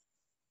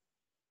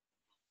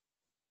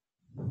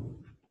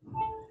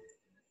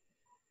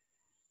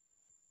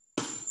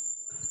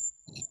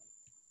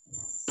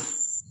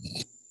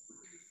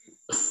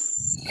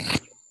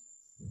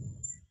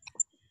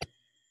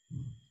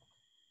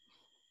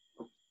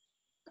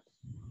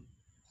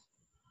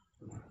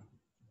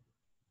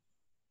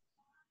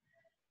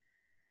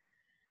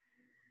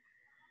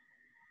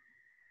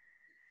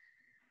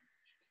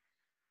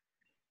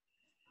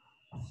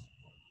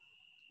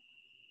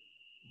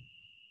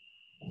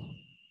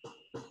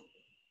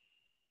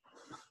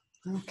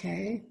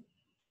 Okay.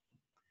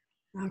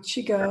 Out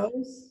she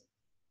goes.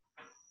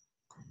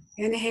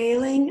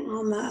 Inhaling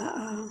on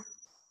the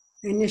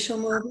initial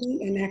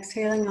movement and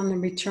exhaling on the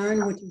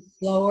return, which is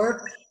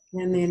slower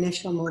than the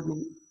initial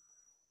movement.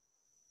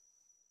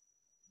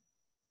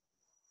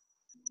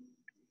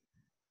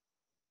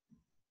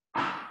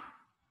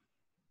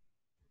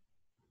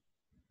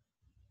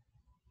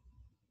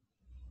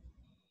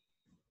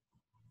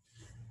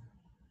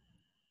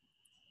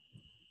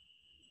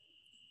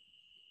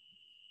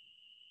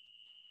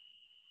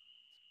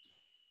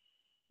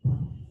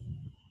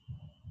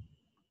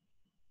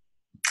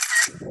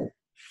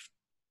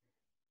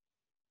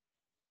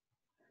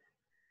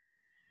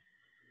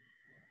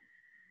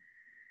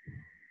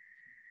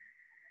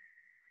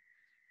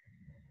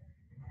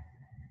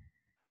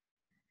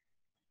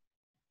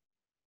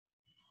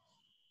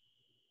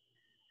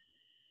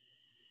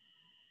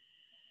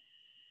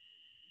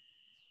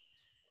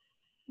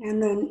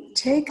 And then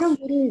take a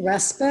little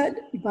respite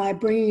by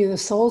bringing the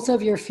soles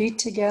of your feet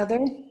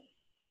together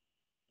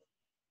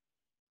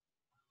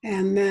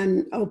and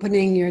then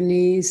opening your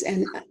knees.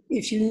 And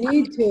if you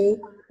need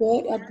to,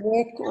 put a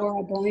brick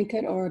or a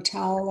blanket or a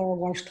towel or a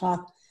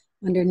washcloth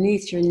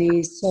underneath your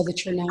knees so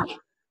that you're not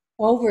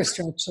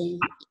overstretching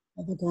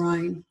the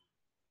groin.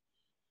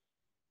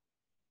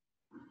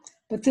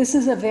 But this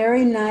is a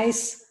very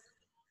nice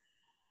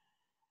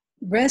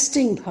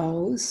resting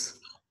pose.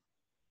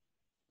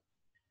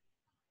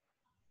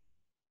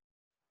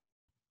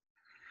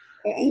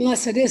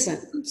 Unless it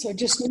isn't. So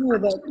just know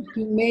that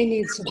you may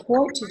need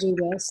support to do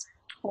this,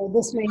 or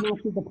this may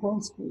not be the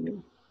pose for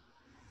you.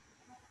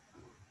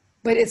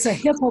 But it's a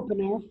hip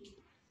opener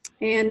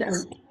and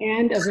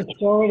a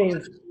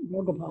restorative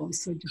yoga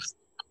pose. So just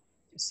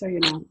so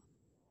you know,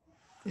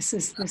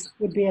 this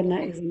would be a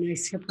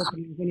nice hip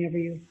opener whenever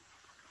you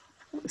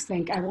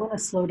think, I want to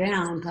slow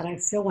down, but I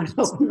still want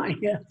to open my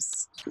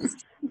hips.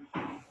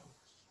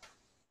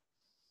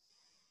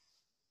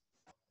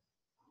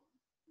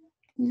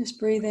 And just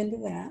breathe into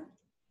that.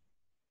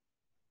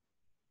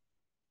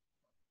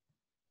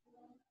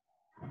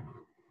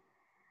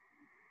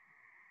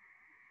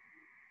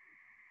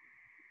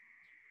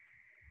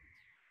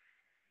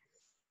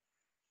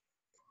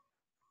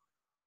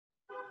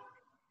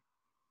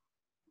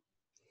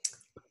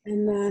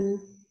 And then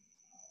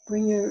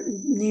bring your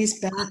knees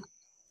back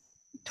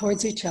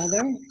towards each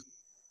other,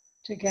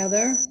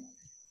 together.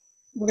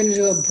 We're going to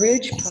do a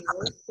bridge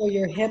pose. So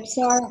your hips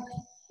are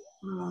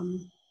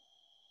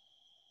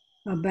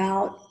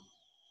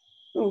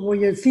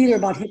your feet are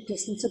about hip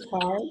distance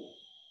apart.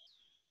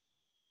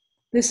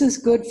 This is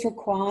good for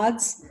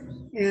quads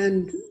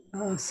and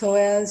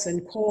psoas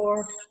and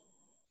core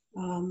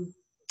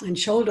and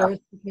shoulders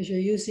because you're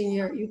using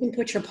you can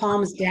put your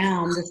palms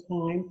down this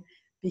time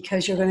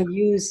because you're going to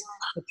use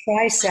the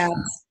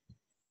triceps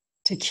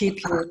to keep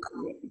your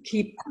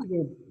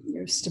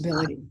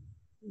stability,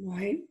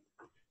 right?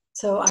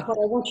 So what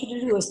I want you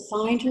to do is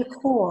find your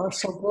core,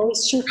 so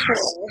brace your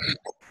core,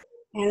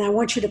 and I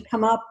want you to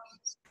come up,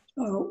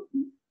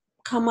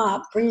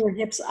 bring your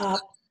hips up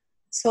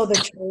so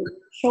that your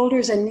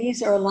shoulders and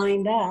knees are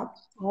lined up,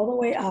 all the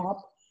way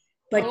up,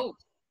 but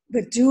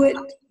do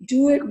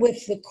it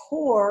with the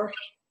core.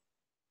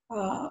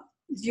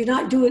 You're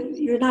not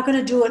going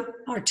to do it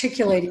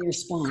articulating your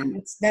spine.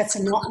 That's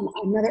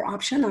another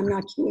option. I'm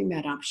not cueing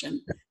that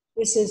option.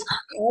 This is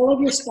all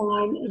of your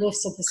spine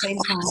lifts at the same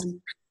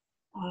time.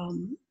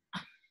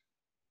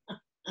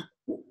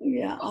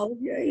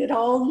 It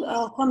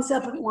all comes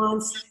up at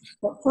once.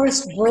 But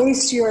first,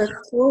 brace your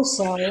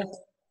torso and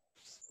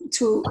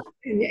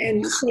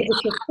so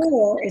that your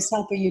core is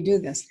helping you do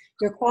this.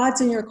 Your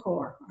quads and your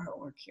core are at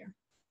work here.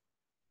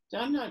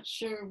 I'm not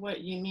sure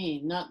what you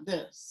mean, not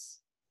this.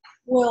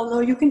 Well, no,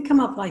 you can come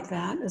up like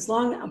that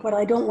but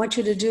I don't want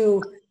you to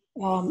do,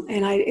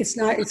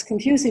 it's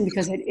confusing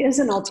because it is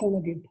an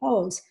alternative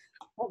pose,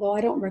 although I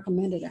don't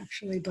recommend it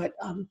actually, but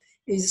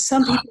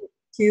some people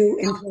cue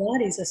in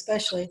Pilates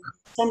especially,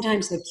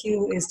 sometimes the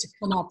cue is to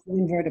come up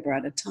one vertebra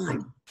at a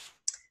time.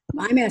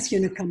 I'm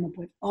asking you to come up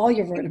with all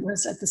your vertebrae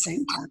at the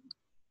same time.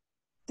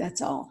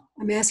 That's all.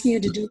 I'm asking you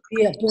to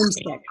be a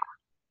broomstick.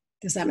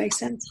 Does that make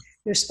sense?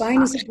 Your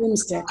spine is a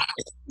broomstick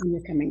when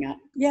you're coming up.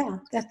 Yeah,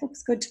 that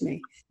looks good to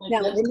me. Now,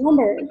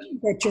 remember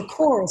that your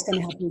core is going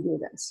to help you do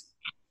this.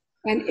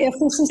 And if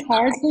this is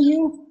hard for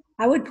you,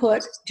 I would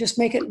just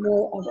make it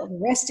more of a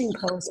resting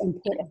pose and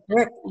put a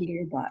brick under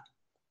your butt.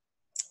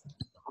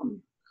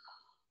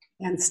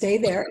 And stay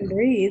there and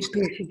breathe,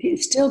 because you can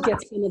still get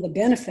some of the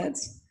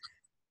benefits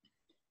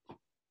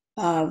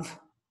of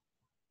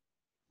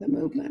the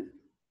movement.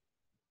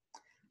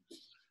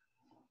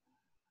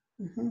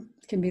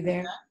 It can be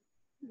there.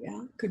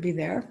 Yeah, could be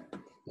there.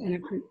 And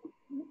it could,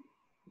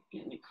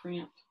 getting a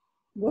cramp.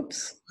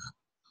 whoops.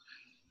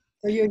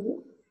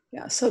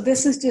 So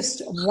this is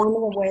just one of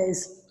the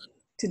ways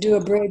to do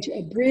a bridge.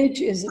 A bridge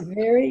is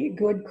very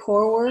good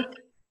core work,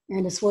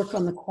 and it's work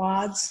on the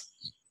quads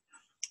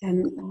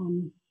and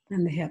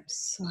the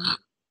hips. So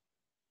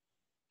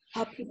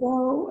up you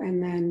go,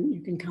 and then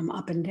you can come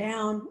up and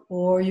down,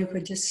 or you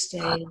could just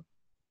stay,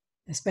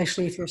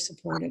 especially if you're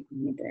supported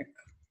on the brick.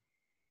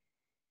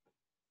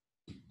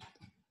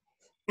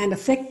 And a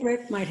thick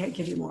brick might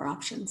give you more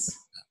options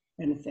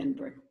than a thin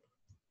brick.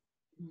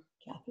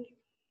 Kathy?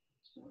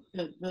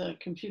 The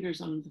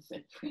computer's on the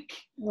thick brick.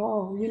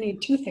 Oh, you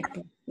need 2 thick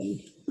bricks then.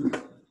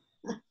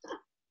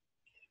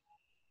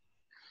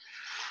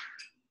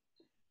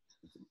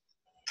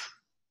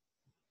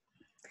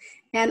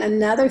 And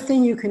another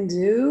thing you can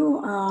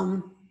do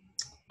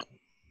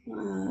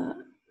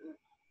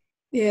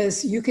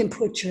is you can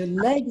put your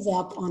legs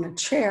up on a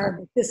chair,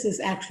 but this is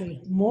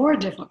actually more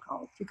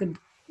difficult. You can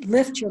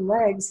lift your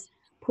legs,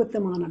 put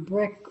them on a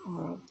brick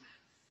or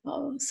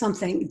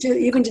something,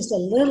 even just a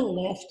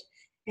little lift,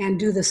 and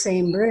do the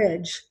same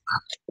bridge.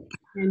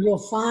 And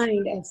you'll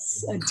find a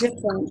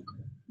different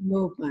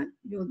movement.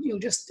 You'll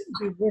just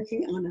be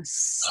working on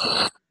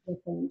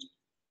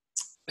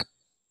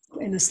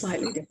in a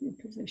slightly different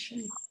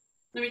position.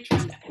 Let me try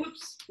that.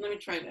 Oops, let me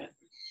try that.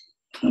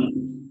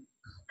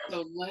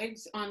 So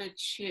legs on a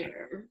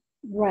chair.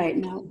 Right,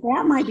 now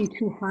that might be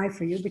too high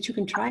for you, but you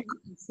can try it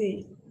and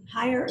see.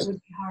 Higher, it would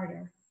be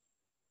harder.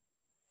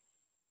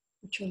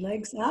 Put your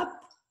legs up.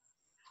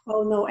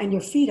 Oh no, and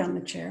your feet on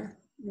the chair.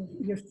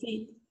 Your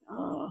feet,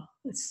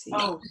 let's see.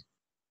 Oh,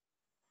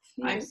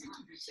 Feet. I see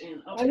what you're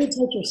saying. I would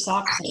take your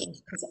socks off.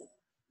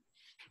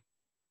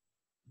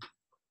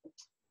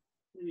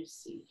 Let me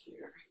see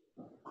here.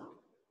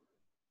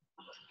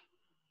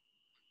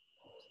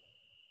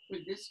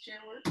 Would this chair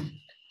work?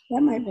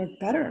 That might work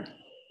better.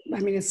 I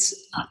mean, it's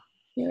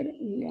good,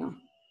 yeah.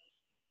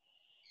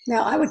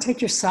 Now I would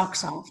take your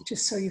socks off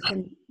just so you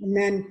can, and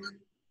then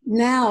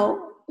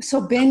now,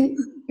 so bend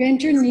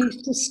your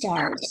knees to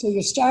start. So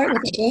you start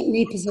with a bent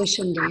knee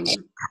position, Dana.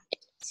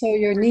 So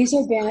your knees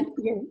are bent,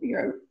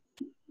 your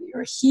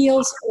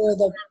heels or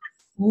the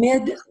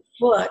mid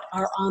foot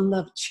are on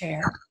the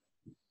chair.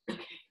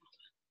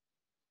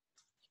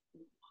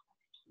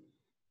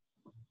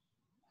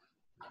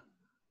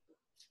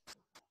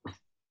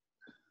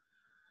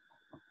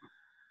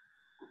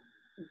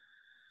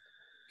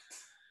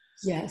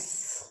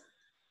 Yes.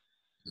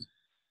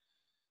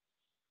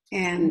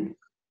 And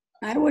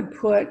I would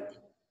put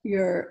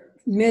your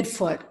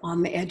midfoot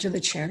on the edge of the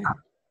chair.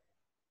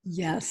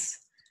 Yes.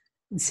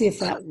 And see if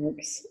that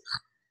works.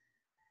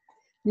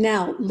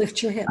 Now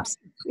lift your hips.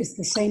 It's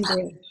the same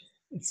bridge.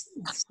 It's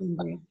the same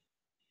bridge.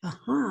 Up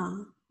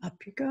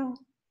you go.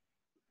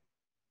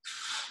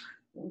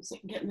 I'm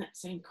getting that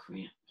same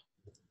cramp.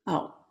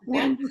 Oh,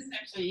 well, That's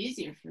actually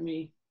easier for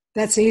me.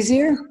 that's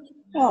easier?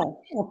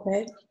 Oh,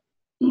 okay.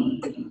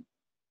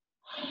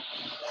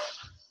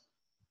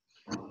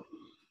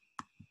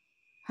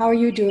 How are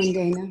you doing,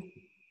 Dana?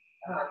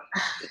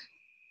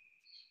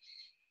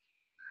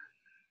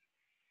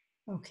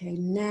 Okay,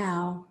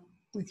 now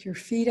with your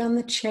feet on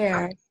the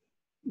chair,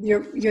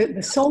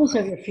 the soles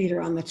of your feet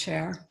are on the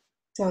chair.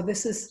 So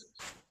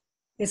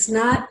it's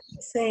not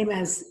the same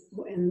as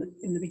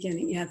in the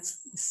beginning. Yeah,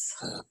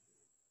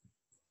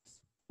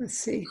 let's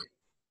see.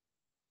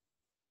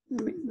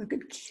 Let me look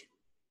at.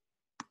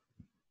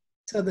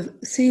 So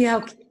see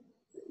how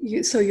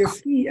your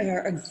feet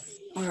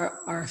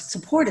are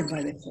supported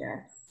by the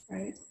chair,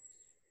 right?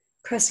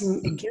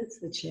 Pressing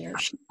against the chair.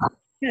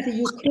 Kathy,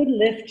 you could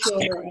lift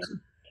your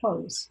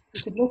toes.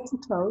 You could lift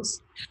your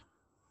toes.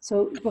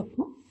 So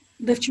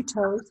lift your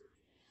toes,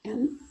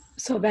 and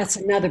so that's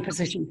another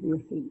position for your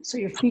feet. So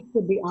your feet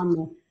could be on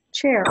the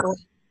chair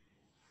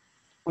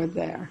or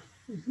there.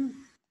 And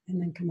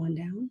then come on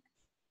down.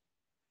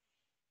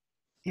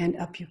 And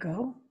up you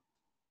go.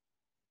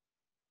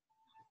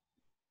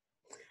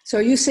 So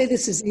you say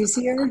this is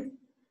easier?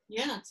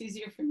 Yeah, it's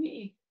easier for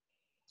me.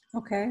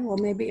 Okay, well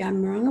maybe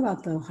I'm wrong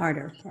about the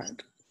harder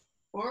part.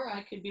 Or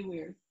I could be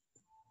weird.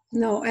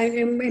 No,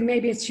 and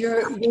maybe it's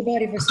your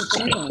body versus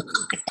my body.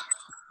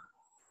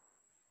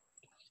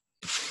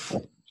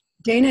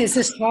 Dana, is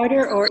this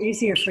harder or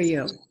easier for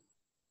you?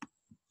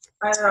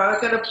 I don't know,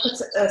 I'm gonna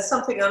put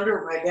something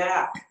under my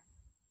back.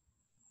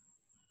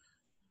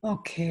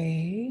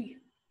 Okay.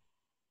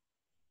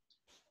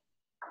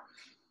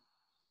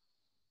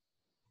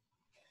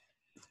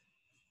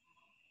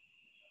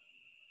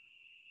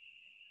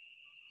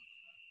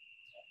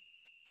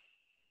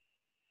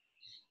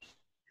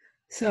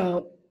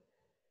 So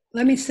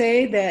let me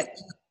say that,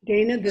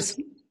 Dana,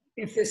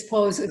 if this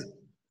pose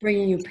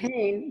bringing you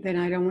pain, then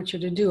I don't want you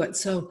to do it.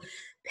 So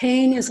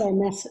pain is our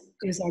most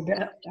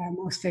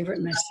favorite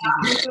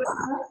message.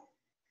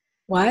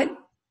 What?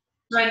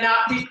 Should I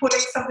not be putting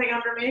something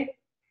under me?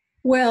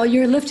 Well,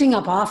 you're lifting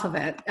up off of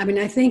it. I mean,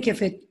 I think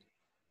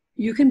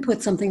you can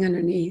put something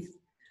underneath.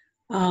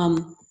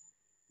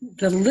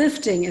 The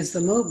lifting is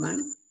the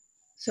movement.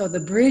 So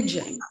the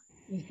bridging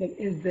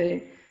is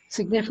the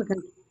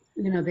significant,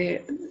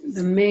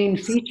 the main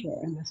feature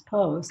in this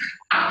pose.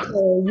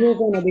 So you're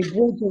going to be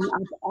bridging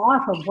up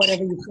off of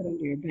whatever you put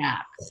under your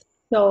back.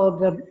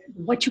 So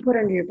what you put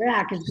under your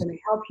back is going to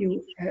help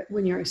you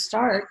when you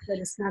start, but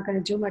it's not going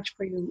to do much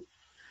for you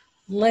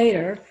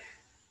later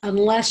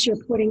unless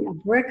you're putting a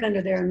brick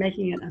under there and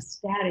making it a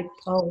static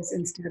pose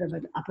instead of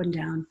an up and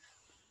down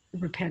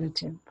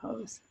repetitive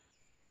pose.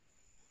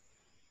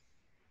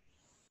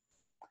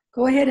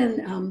 Go ahead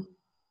and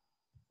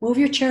move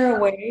your chair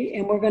away,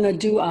 and we're going to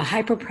do a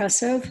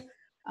hyperpressive,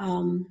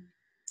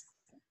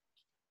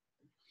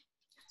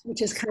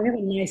 which is kind of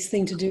a nice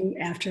thing to do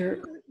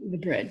after the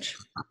bridge.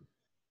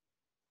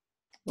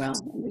 Well,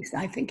 at least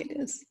I think it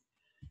is.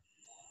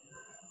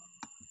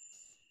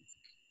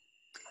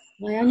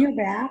 Lay on your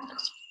back.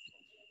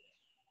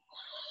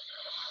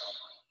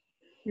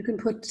 You can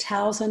put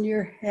towels under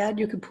your head.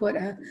 You can put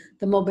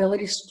the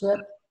mobility strip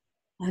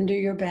under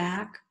your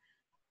back.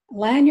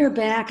 Lay on your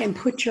back and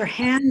put your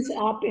hands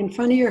up in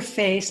front of your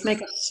face.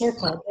 Make a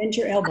circle. Bend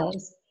your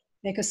elbows.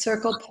 Make a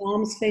circle,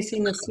 palms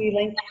facing the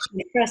ceiling,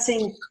 and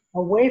pressing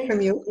away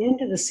from you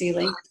into the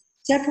ceiling.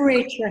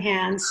 Separate your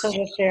hands so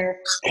that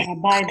they're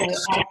by the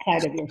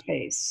outside of your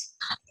face.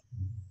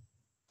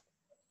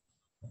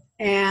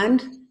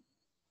 And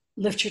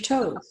lift your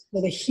toes.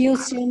 So the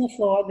heels stay on the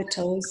floor, the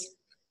toes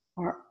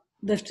are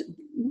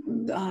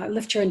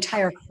lift your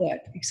entire foot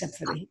except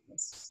for the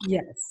heels.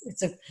 Yes,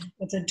 it's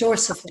a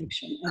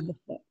dorsiflexion of the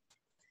foot.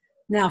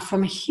 Now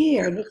from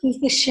here, this is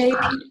the shape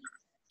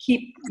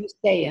you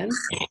stay in.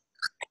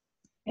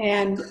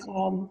 And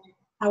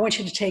I want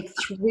you to take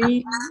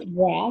 3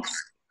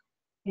 breaths,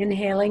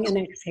 inhaling and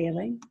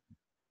exhaling.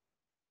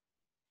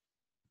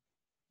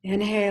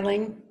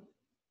 Inhaling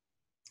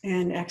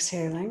and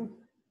exhaling.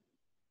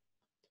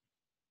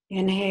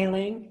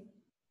 Inhaling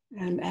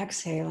and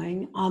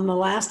exhaling. On the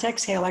last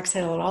exhale,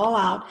 exhale it all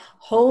out.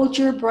 Hold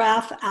your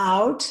breath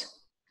out.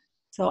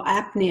 So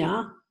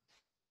apnea.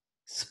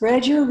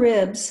 Spread your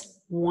ribs.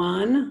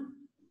 1,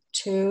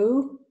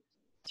 2,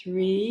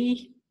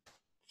 3,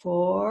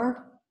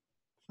 4,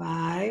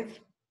 5,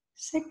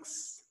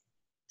 6,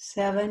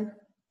 7,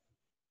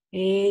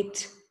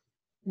 8,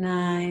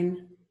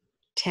 9,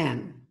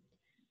 10.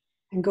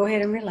 And go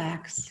ahead and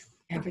relax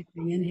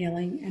everything,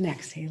 inhaling and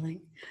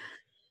exhaling.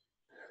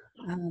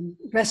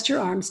 Rest your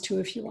arms too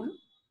if you want.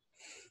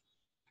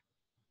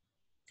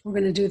 We're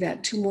going to do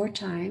that 2 more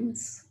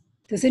times.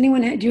 Does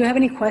anyone do you have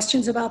any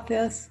questions about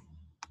this?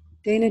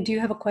 Dana, do you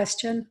have a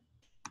question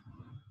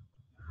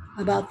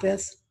about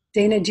this?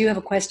 Dana, do you have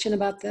a question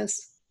about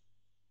this?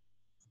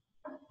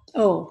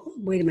 Oh,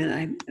 wait a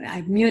minute.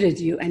 I muted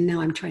you and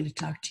now I'm trying to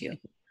talk to you.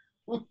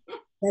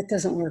 That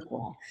doesn't work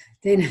well.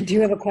 Dana, do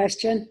you have a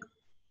question?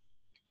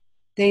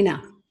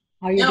 Dana,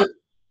 are you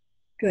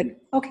good?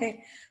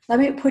 Okay. Let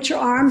me put your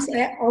arms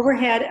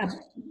overhead,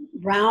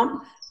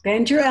 round,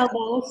 bend your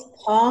elbows,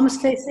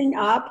 palms facing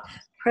up,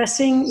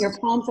 your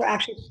palms are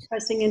actually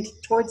pressing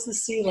towards the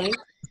ceiling.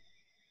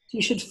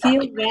 You should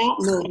feel that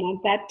movement,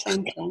 that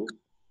tension.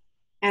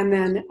 And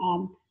then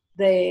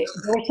they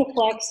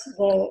dorsiflex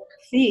the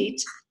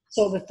feet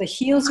so that the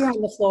heels are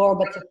on the floor,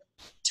 but the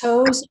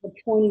toes are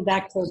pointing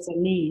back towards the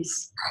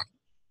knees.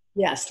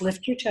 Yes,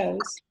 lift your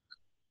toes.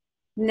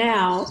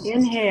 Now,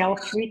 inhale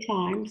 3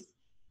 times.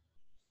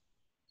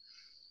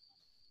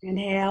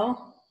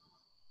 Inhale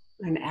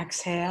and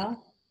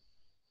exhale.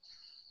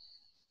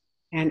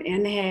 And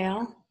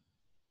inhale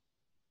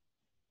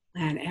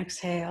and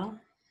exhale.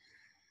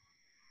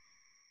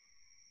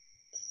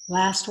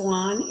 Last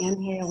one,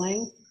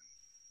 inhaling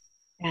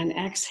and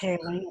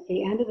exhaling. At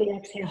the end of the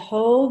exhale,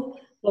 hold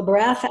the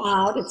breath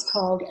out. It's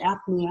called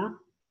apnea.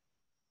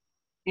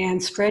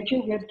 And spread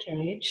your rib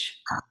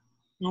cage.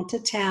 Count to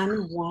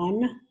 10.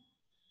 1,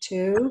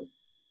 2,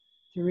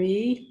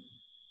 3,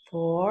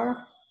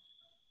 4,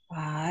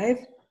 5,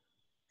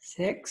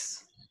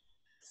 6,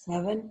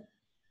 7,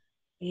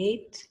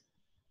 8,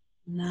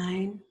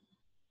 9,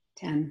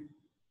 10.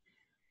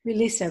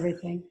 Release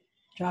everything.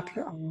 Drop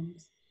your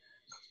arms.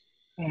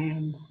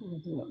 And we'll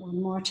do it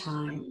 1 more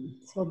time.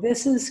 So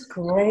this is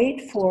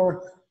great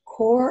for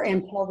core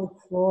and pelvic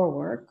floor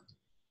work.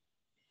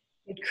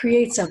 It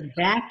creates a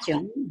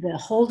vacuum. The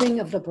holding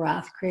of the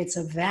breath creates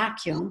a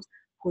vacuum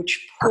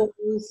which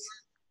pulls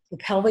the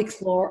pelvic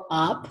floor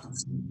up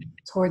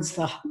towards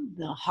the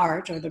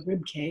heart or the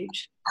rib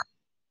cage,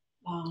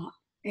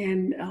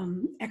 and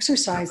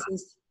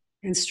exercises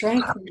and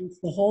strengthens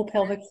the whole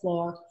pelvic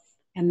floor.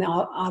 And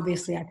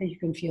obviously, I think you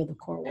can feel the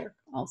core work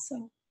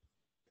also.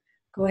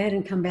 Go ahead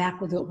and come back.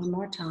 We'll do it 1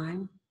 more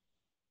time.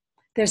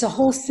 There's a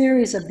whole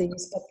series of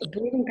these, but the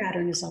breathing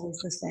pattern is always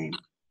the same.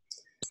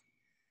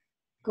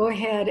 Go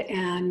ahead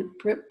and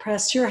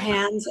press your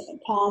hands,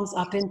 palms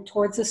up in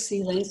towards the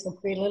ceiling, so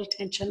create a little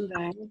tension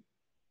there.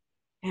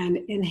 And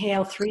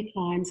inhale 3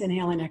 times,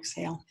 inhale and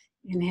exhale.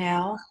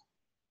 Inhale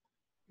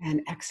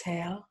and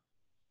exhale.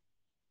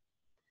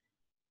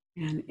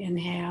 And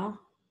inhale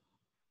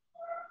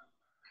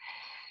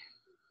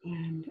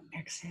and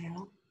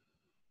exhale.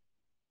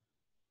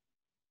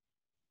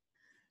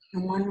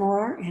 And one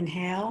more,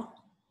 inhale,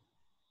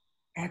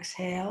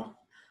 exhale.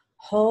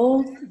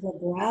 Hold the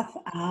breath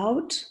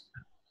out,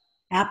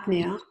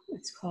 apnea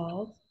it's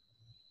called.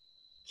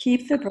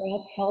 Keep the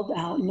breath held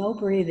out, no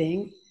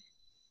breathing,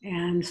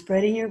 and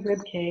spreading your rib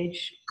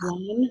cage.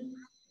 1,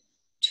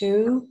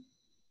 2,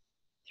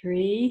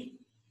 3,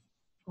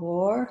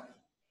 4,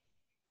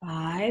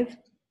 5,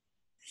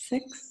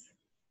 6,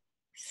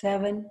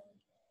 7,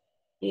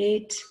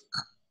 8,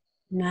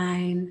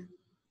 9,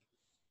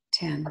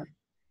 10.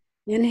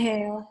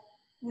 Inhale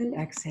and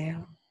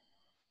exhale.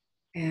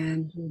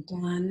 And you're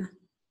done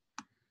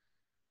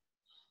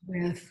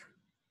with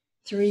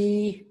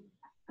 3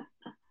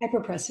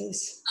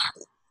 hyperpresses.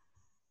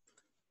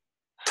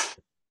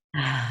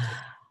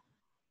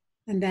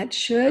 And that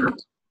should,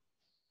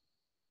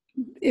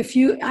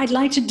 I'd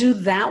like to do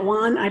that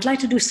one. I'd like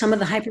to do some of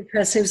the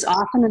hyperpressives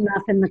often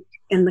enough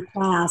in the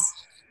class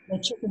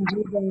that you can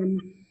do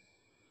them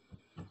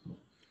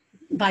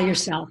by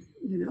yourself.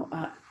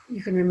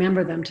 You can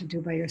remember them to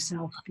do by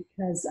yourself,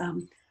 because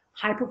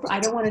I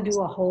don't want to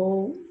do a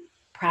whole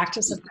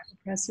practice of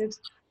hyperpressives,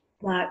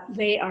 but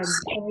they are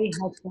very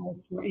helpful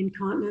for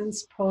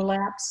incontinence,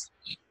 prolapse,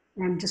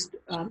 and just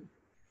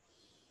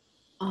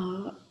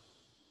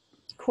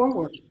core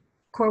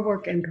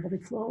work and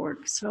pelvic floor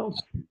work. So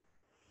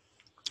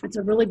it's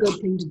a really good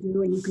thing to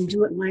do, and you can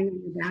do it lying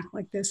on your back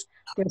like this.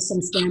 There's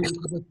some standing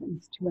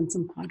positions too, and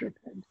some quadruped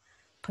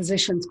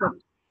positions, but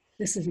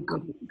this is a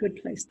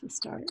good place to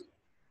start.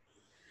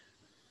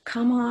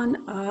 Come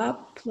on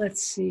up.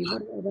 Let's see.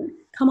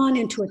 Come on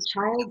into a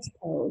child's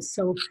pose.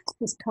 So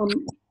just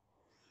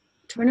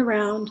turn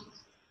around,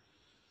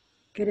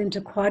 get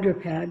into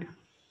quadruped.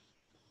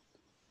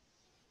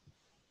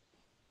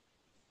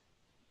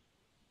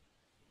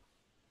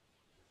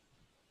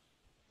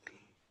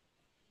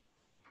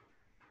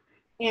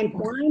 And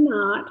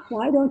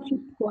why don't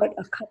you put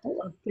a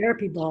couple of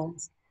therapy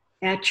balls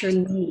at your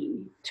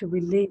knee to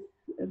relieve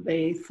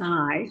the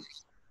thigh?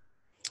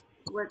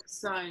 What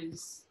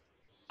size?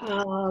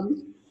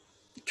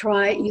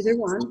 Try either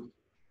one.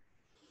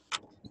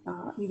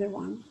 Either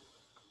one.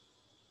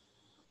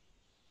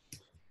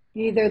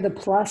 Either the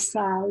plus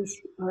size,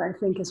 or I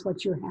think is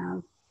what you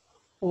have,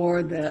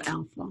 or the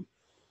alpha.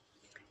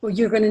 Well,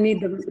 you're going to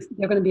need them.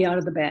 They're going to be out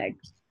of the bag.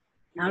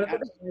 Out of the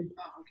bag.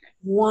 Oh, okay.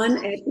 One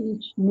at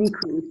each knee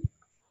crease.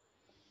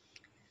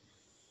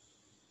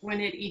 One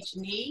at each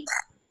knee?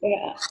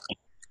 Yeah.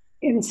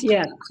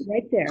 Yeah,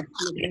 right there,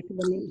 on the back of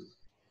the knee.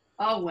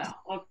 Oh, well,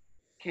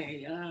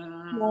 okay.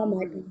 Small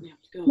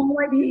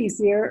might be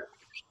easier.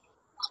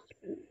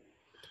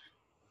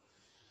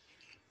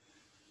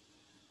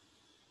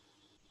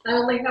 I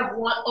only have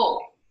one.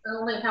 Oh, I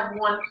only have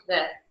one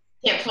that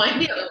can't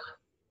find the other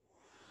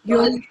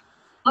one.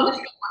 I'll just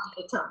go one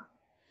at a time.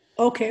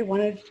 Okay,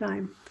 one at a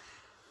time.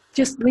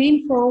 Just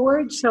lean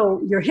forward,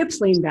 so your hips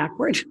lean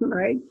backward,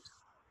 right?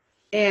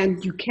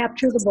 And you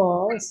capture the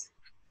balls,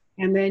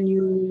 and then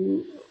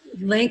you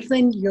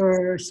lengthen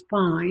your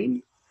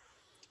spine,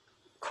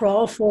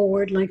 crawl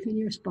forward, lengthen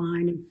your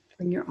spine, and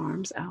bring your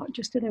arms out,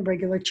 just in a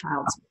regular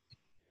child's pose.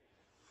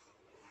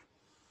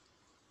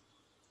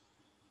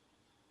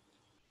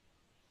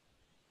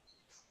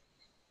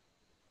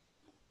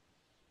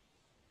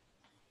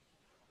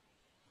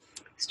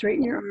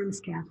 Straighten your arms,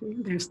 Kathy.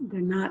 They're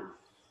not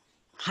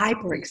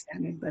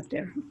hyperextended, but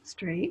they're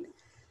straight.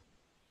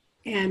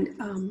 And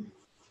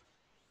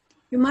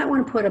you might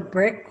want to put a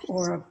brick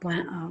or a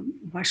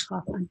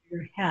washcloth under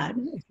your head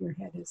if your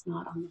head is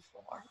not on the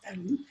floor.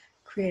 That'll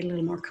create a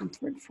little more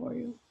comfort for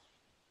you.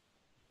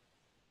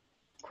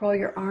 Crawl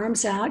your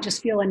arms out.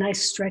 Just feel a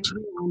nice stretch in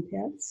your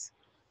armpits.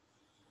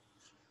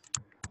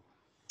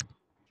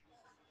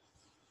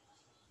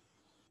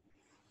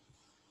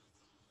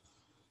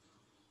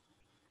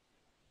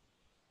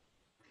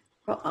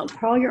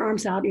 Crawl your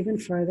arms out even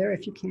further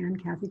if you can,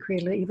 Kathy.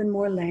 Create even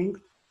more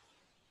length.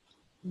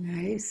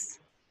 Nice.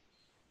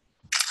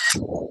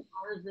 As far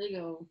as they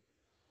go.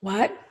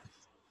 What?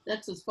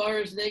 That's as far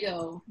as they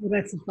go. Well,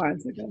 that's as far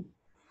as they go.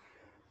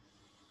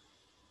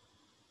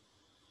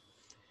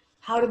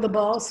 How do the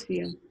balls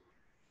feel?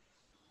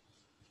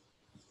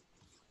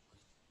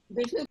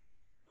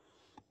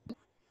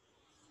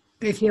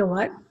 They feel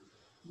what?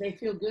 They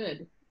feel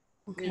good.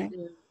 Okay.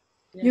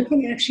 Yeah. You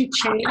can actually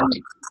change,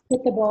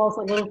 put the balls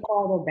a little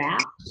farther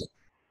back.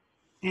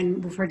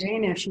 And for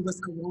Dana, if she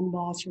just has one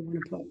ball, she'll want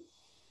to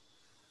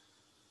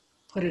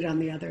put it on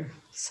the other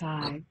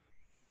side.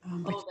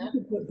 But you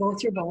can put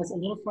both your balls a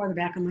little farther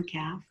back on the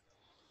calf.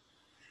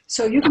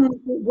 So you can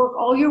work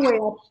all your way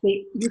up.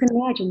 You can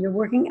imagine you're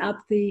working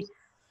up the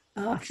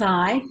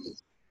thigh,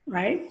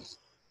 right?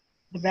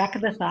 The back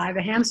of the thigh,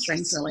 the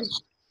hamstrings really.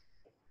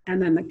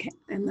 and then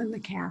the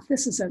calf.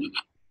 This is a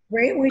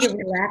great way to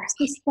relax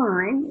the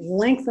spine,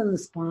 lengthen the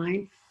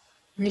spine,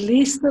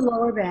 release the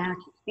lower back,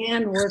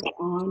 and work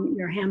on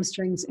your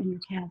hamstrings and your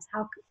calves.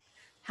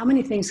 How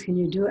many things can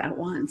you do at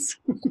once?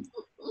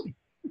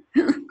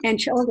 And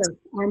shoulders,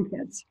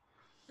 armpits.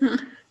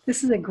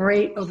 This is a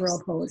great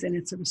overall pose, and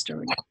it's a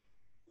restorative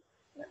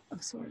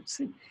of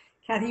sorts.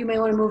 Kathy, you may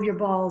want to move your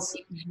balls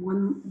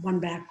one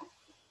back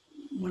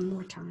one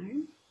more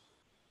time,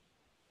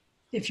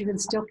 if you can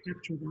still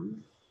capture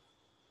them.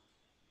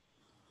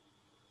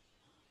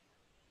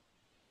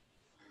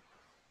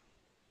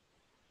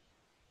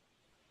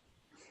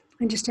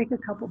 And just take a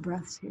couple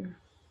breaths here.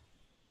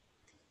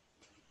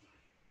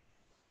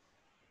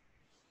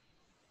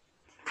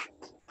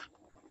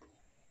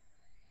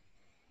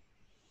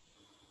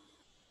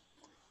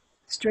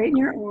 Straighten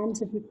your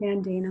arms if you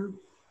can, Dana.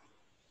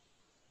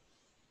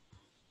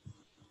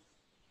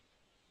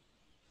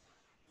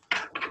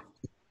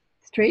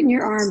 Straighten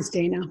your arms,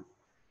 Dana.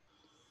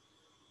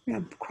 Yeah,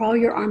 crawl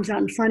your arms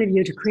out in front of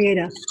you to create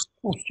a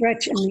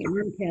stretch in the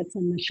armpits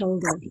and the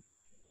shoulders.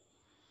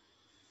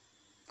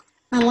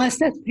 Unless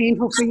that's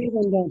painful for you,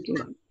 then don't do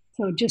it.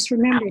 So just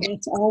remember,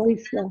 that's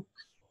always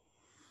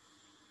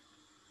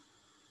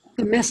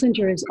the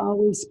messenger is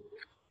always,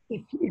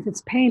 if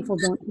it's painful,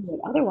 don't do it.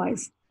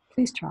 Otherwise,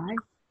 please try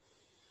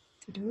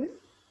to do it.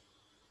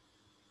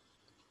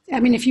 I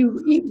mean, if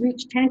you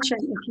reach tension,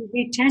 and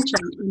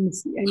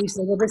you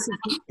say, well, this is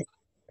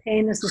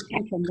pain, this is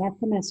tension, that's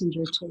the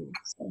messenger too.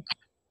 So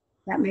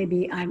that may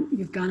be,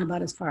 you've gone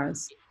about as far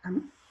as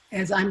I'm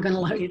going to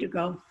allow you to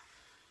go.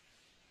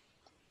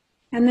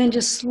 And then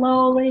just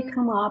slowly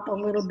come up a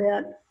little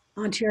bit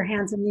onto your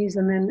hands and knees,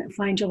 and then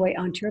find your way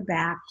onto your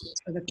back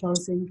for the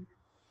closing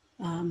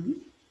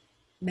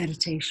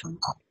meditation.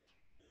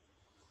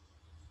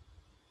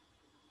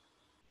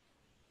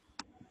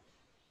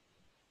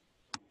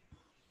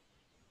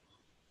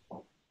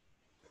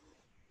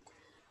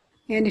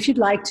 And if you'd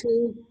like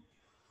to,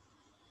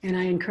 and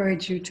I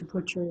encourage you to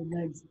put your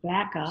legs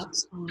back up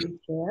on the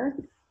chair,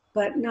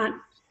 but not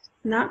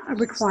a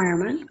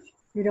requirement.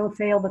 You don't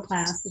fail the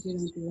class if you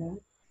don't do that.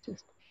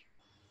 Just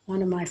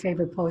one of my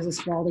favorite poses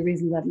for all the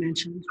reasons I've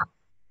mentioned.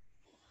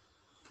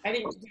 I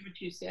didn't hear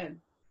what you said.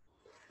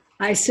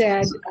 I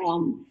said,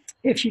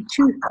 if you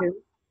choose to,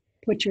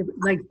 put your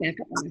legs back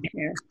up on the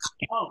chair.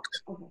 Oh,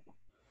 okay.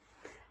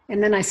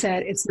 And then I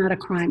said, it's not a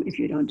crime if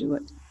you don't do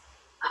it.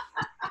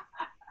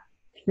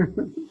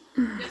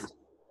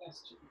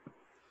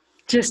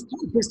 Just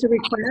a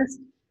request.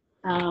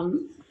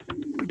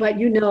 But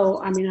you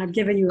know, I mean, I've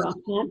given you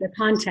the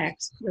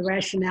context, the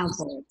rationale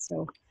for it.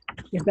 So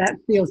if that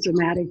feels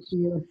dramatic to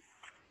you,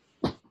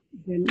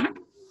 then,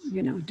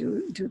 you know,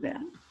 do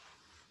that.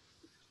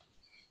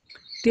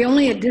 The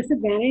only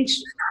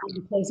disadvantage in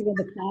the closing of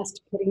the class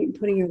to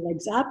putting your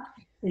legs up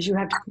is you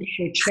have to push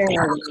your chair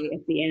away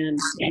at the end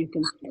so you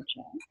can stretch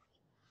out.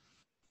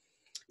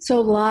 So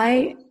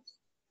lie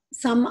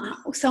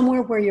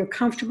somewhere where you're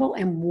comfortable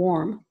and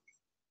warm.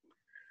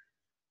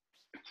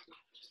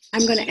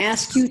 I'm going to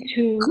ask you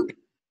to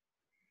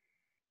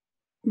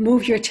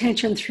move your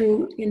attention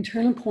through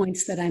internal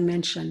points that I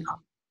mentioned,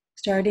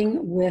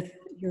 starting with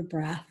your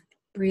breath,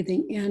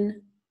 breathing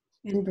in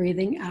and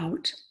breathing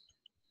out.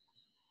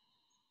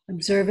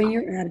 Observing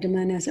your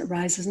abdomen as it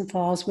rises and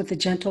falls with the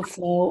gentle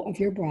flow of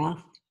your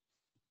breath.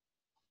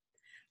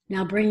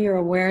 Now bring your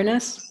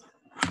awareness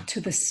to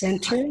the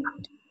center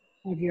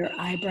of your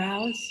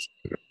eyebrows,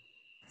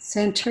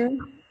 center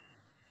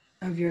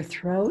of your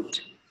throat,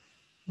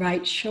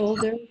 right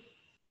shoulder,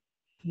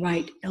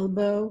 right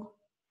elbow,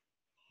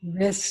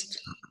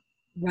 wrist,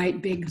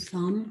 right big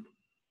thumb,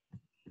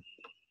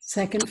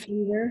 second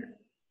finger,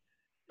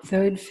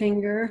 third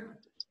finger,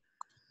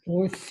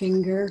 fourth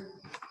finger,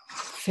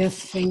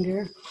 fifth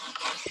finger,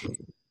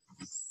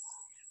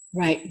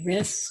 right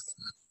wrist,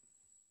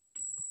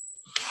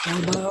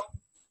 elbow,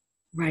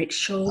 right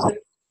shoulder,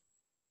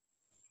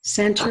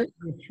 center of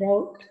your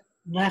throat,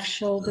 left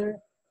shoulder,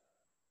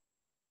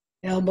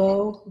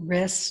 elbow,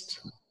 wrist,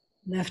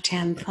 left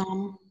hand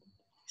thumb,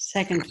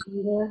 second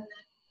finger,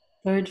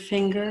 third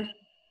finger,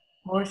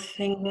 fourth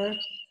finger,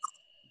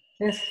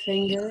 fifth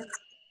finger,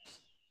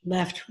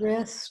 left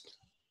wrist,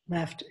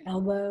 left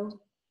elbow,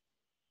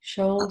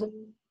 shoulder,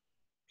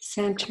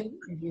 center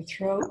of your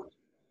throat,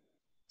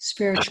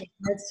 spiritual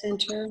heart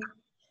center,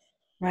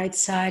 right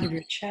side of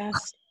your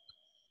chest,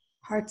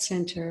 heart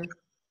center,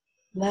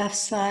 left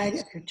side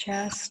of your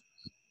chest,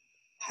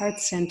 heart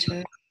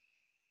center,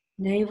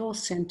 navel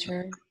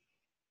center,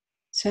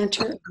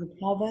 center of your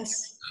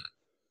pelvis,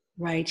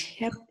 right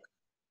hip,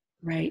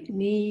 right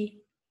knee,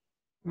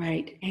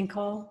 right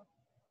ankle,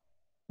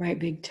 right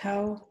big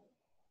toe,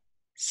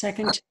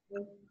 second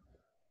toe,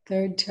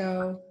 third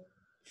toe,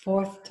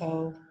 fourth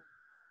toe,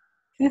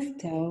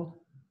 fifth toe,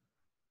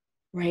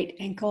 right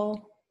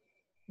ankle,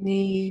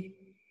 knee,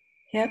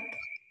 hip,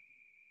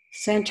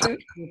 center of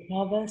your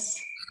pelvis,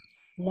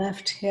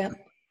 left hip,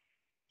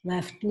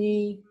 left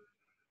knee,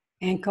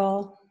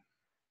 ankle,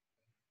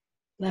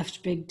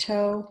 left big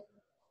toe,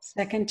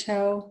 second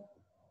toe,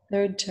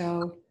 third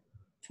toe,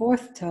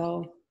 fourth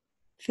toe,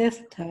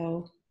 fifth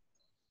toe,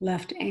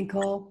 left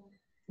ankle,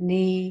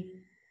 knee,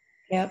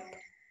 hip,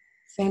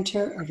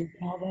 center of your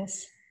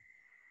pelvis,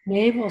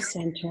 navel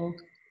center,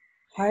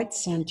 heart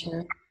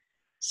center,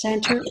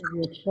 center of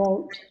your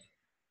throat,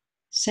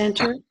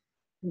 center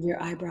of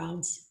your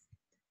eyebrows.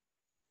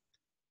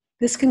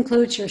 This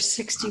concludes your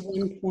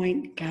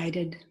 61-point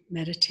guided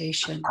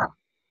meditation.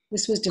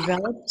 This was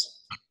developed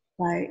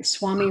by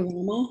Swami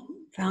Rama,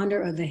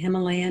 founder of the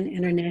Himalayan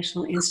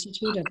International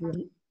Institute of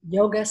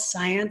Yoga,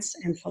 Science,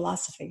 and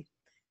Philosophy,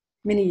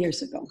 many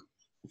years ago.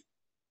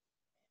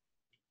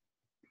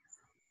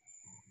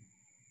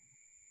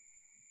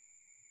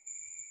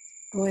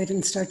 Go ahead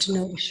and start to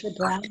notice your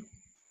breath.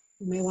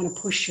 You may want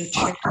to push your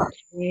chair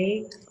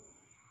away.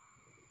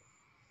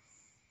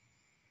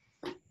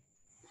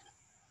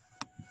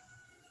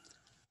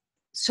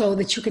 So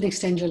that you can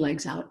extend your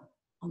legs out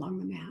along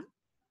the mat.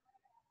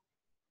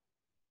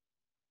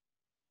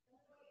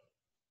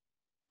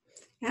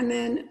 And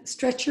then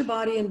stretch your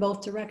body in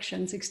both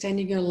directions,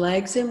 extending your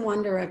legs in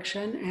one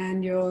direction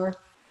and your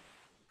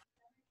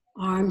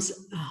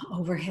arms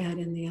overhead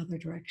in the other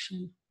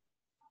direction.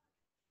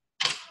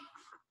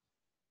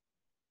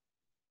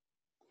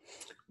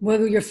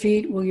 Wiggle your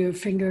feet, wiggle your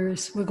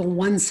fingers, wiggle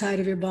one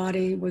side of your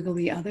body, wiggle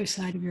the other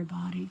side of your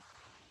body.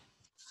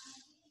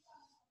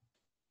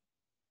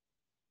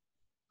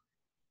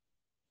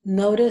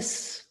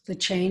 Notice the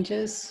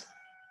changes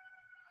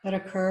that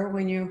occur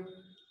when you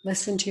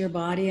listen to your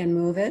body and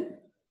move it.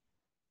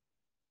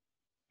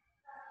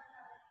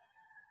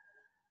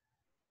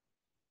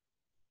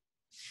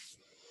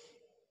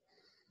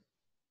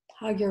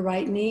 Hug your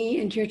right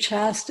knee into your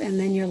chest and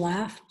then your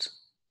left.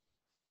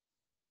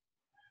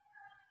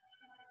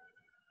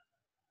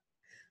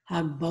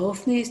 Hug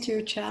both knees to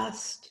your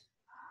chest.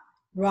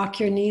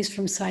 Rock your knees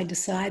from side to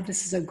side.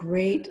 This is a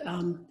great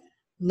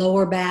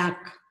lower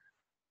back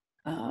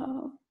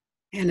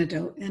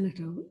antidote.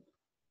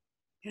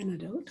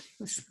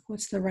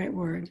 What's the right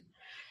word?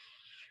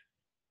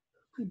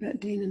 I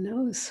bet Dana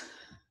knows.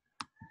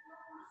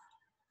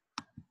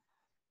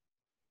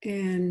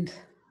 And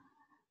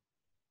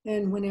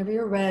then whenever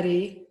you're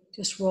ready,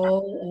 just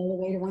roll all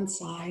the way to one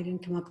side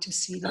and come up to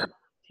seated.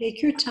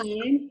 Take your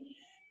time.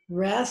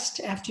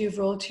 Rest after you've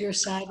rolled to your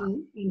side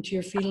and into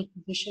your fetal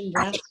position.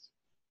 Rest.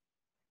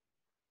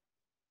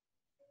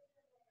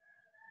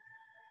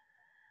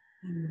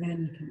 And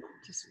then you come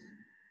up to seated.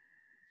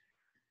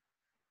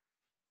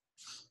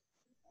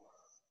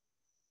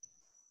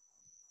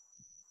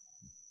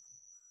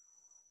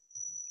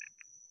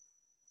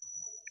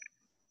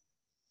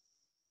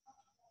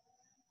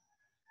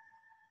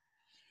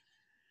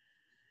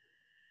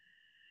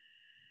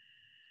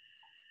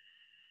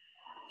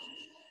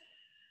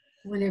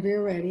 Whenever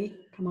you're ready,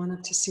 come on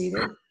up to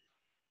seated.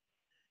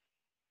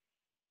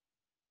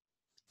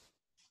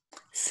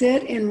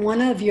 Sit in one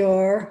of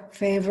your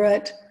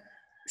favorite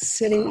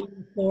sitting on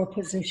the floor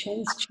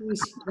positions.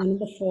 Choose one of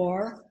the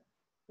four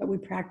that we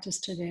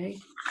practiced today.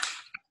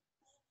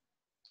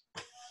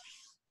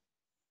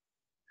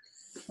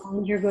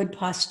 Find your good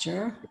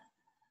posture.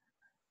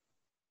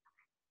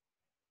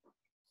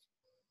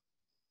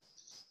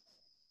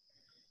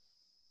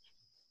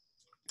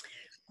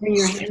 Bring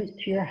your hands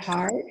to your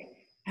heart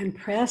and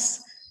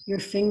press your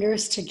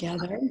fingers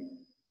together,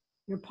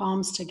 your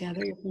palms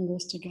together, your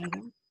fingers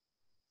together.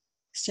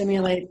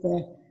 Stimulate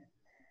the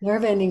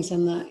nerve endings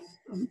on the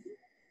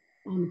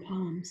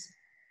palms,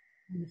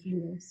 on the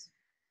fingers.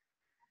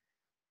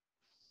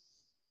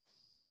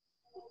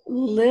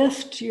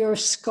 Lift your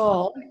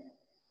skull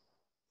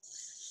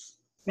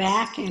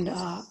back and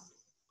up.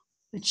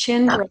 The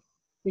chin breaks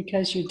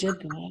because you did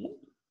that.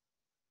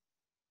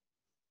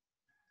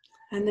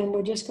 And then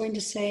we're just going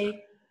to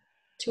say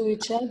to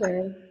each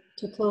other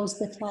to close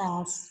the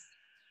class,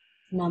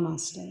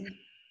 namaste.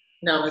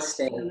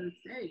 Namaste.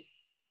 Namaste.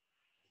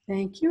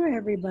 Thank you,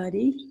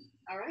 everybody.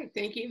 All right.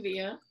 Thank you,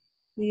 Via.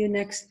 See you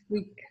next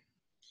week.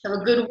 Have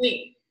a good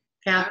week,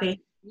 Kathy.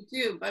 You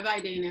too. Bye-bye,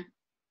 Dana.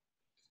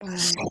 Bye.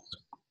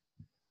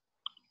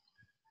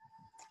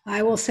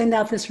 I will send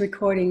out this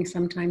recording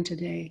sometime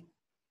today.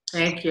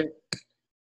 Thank you.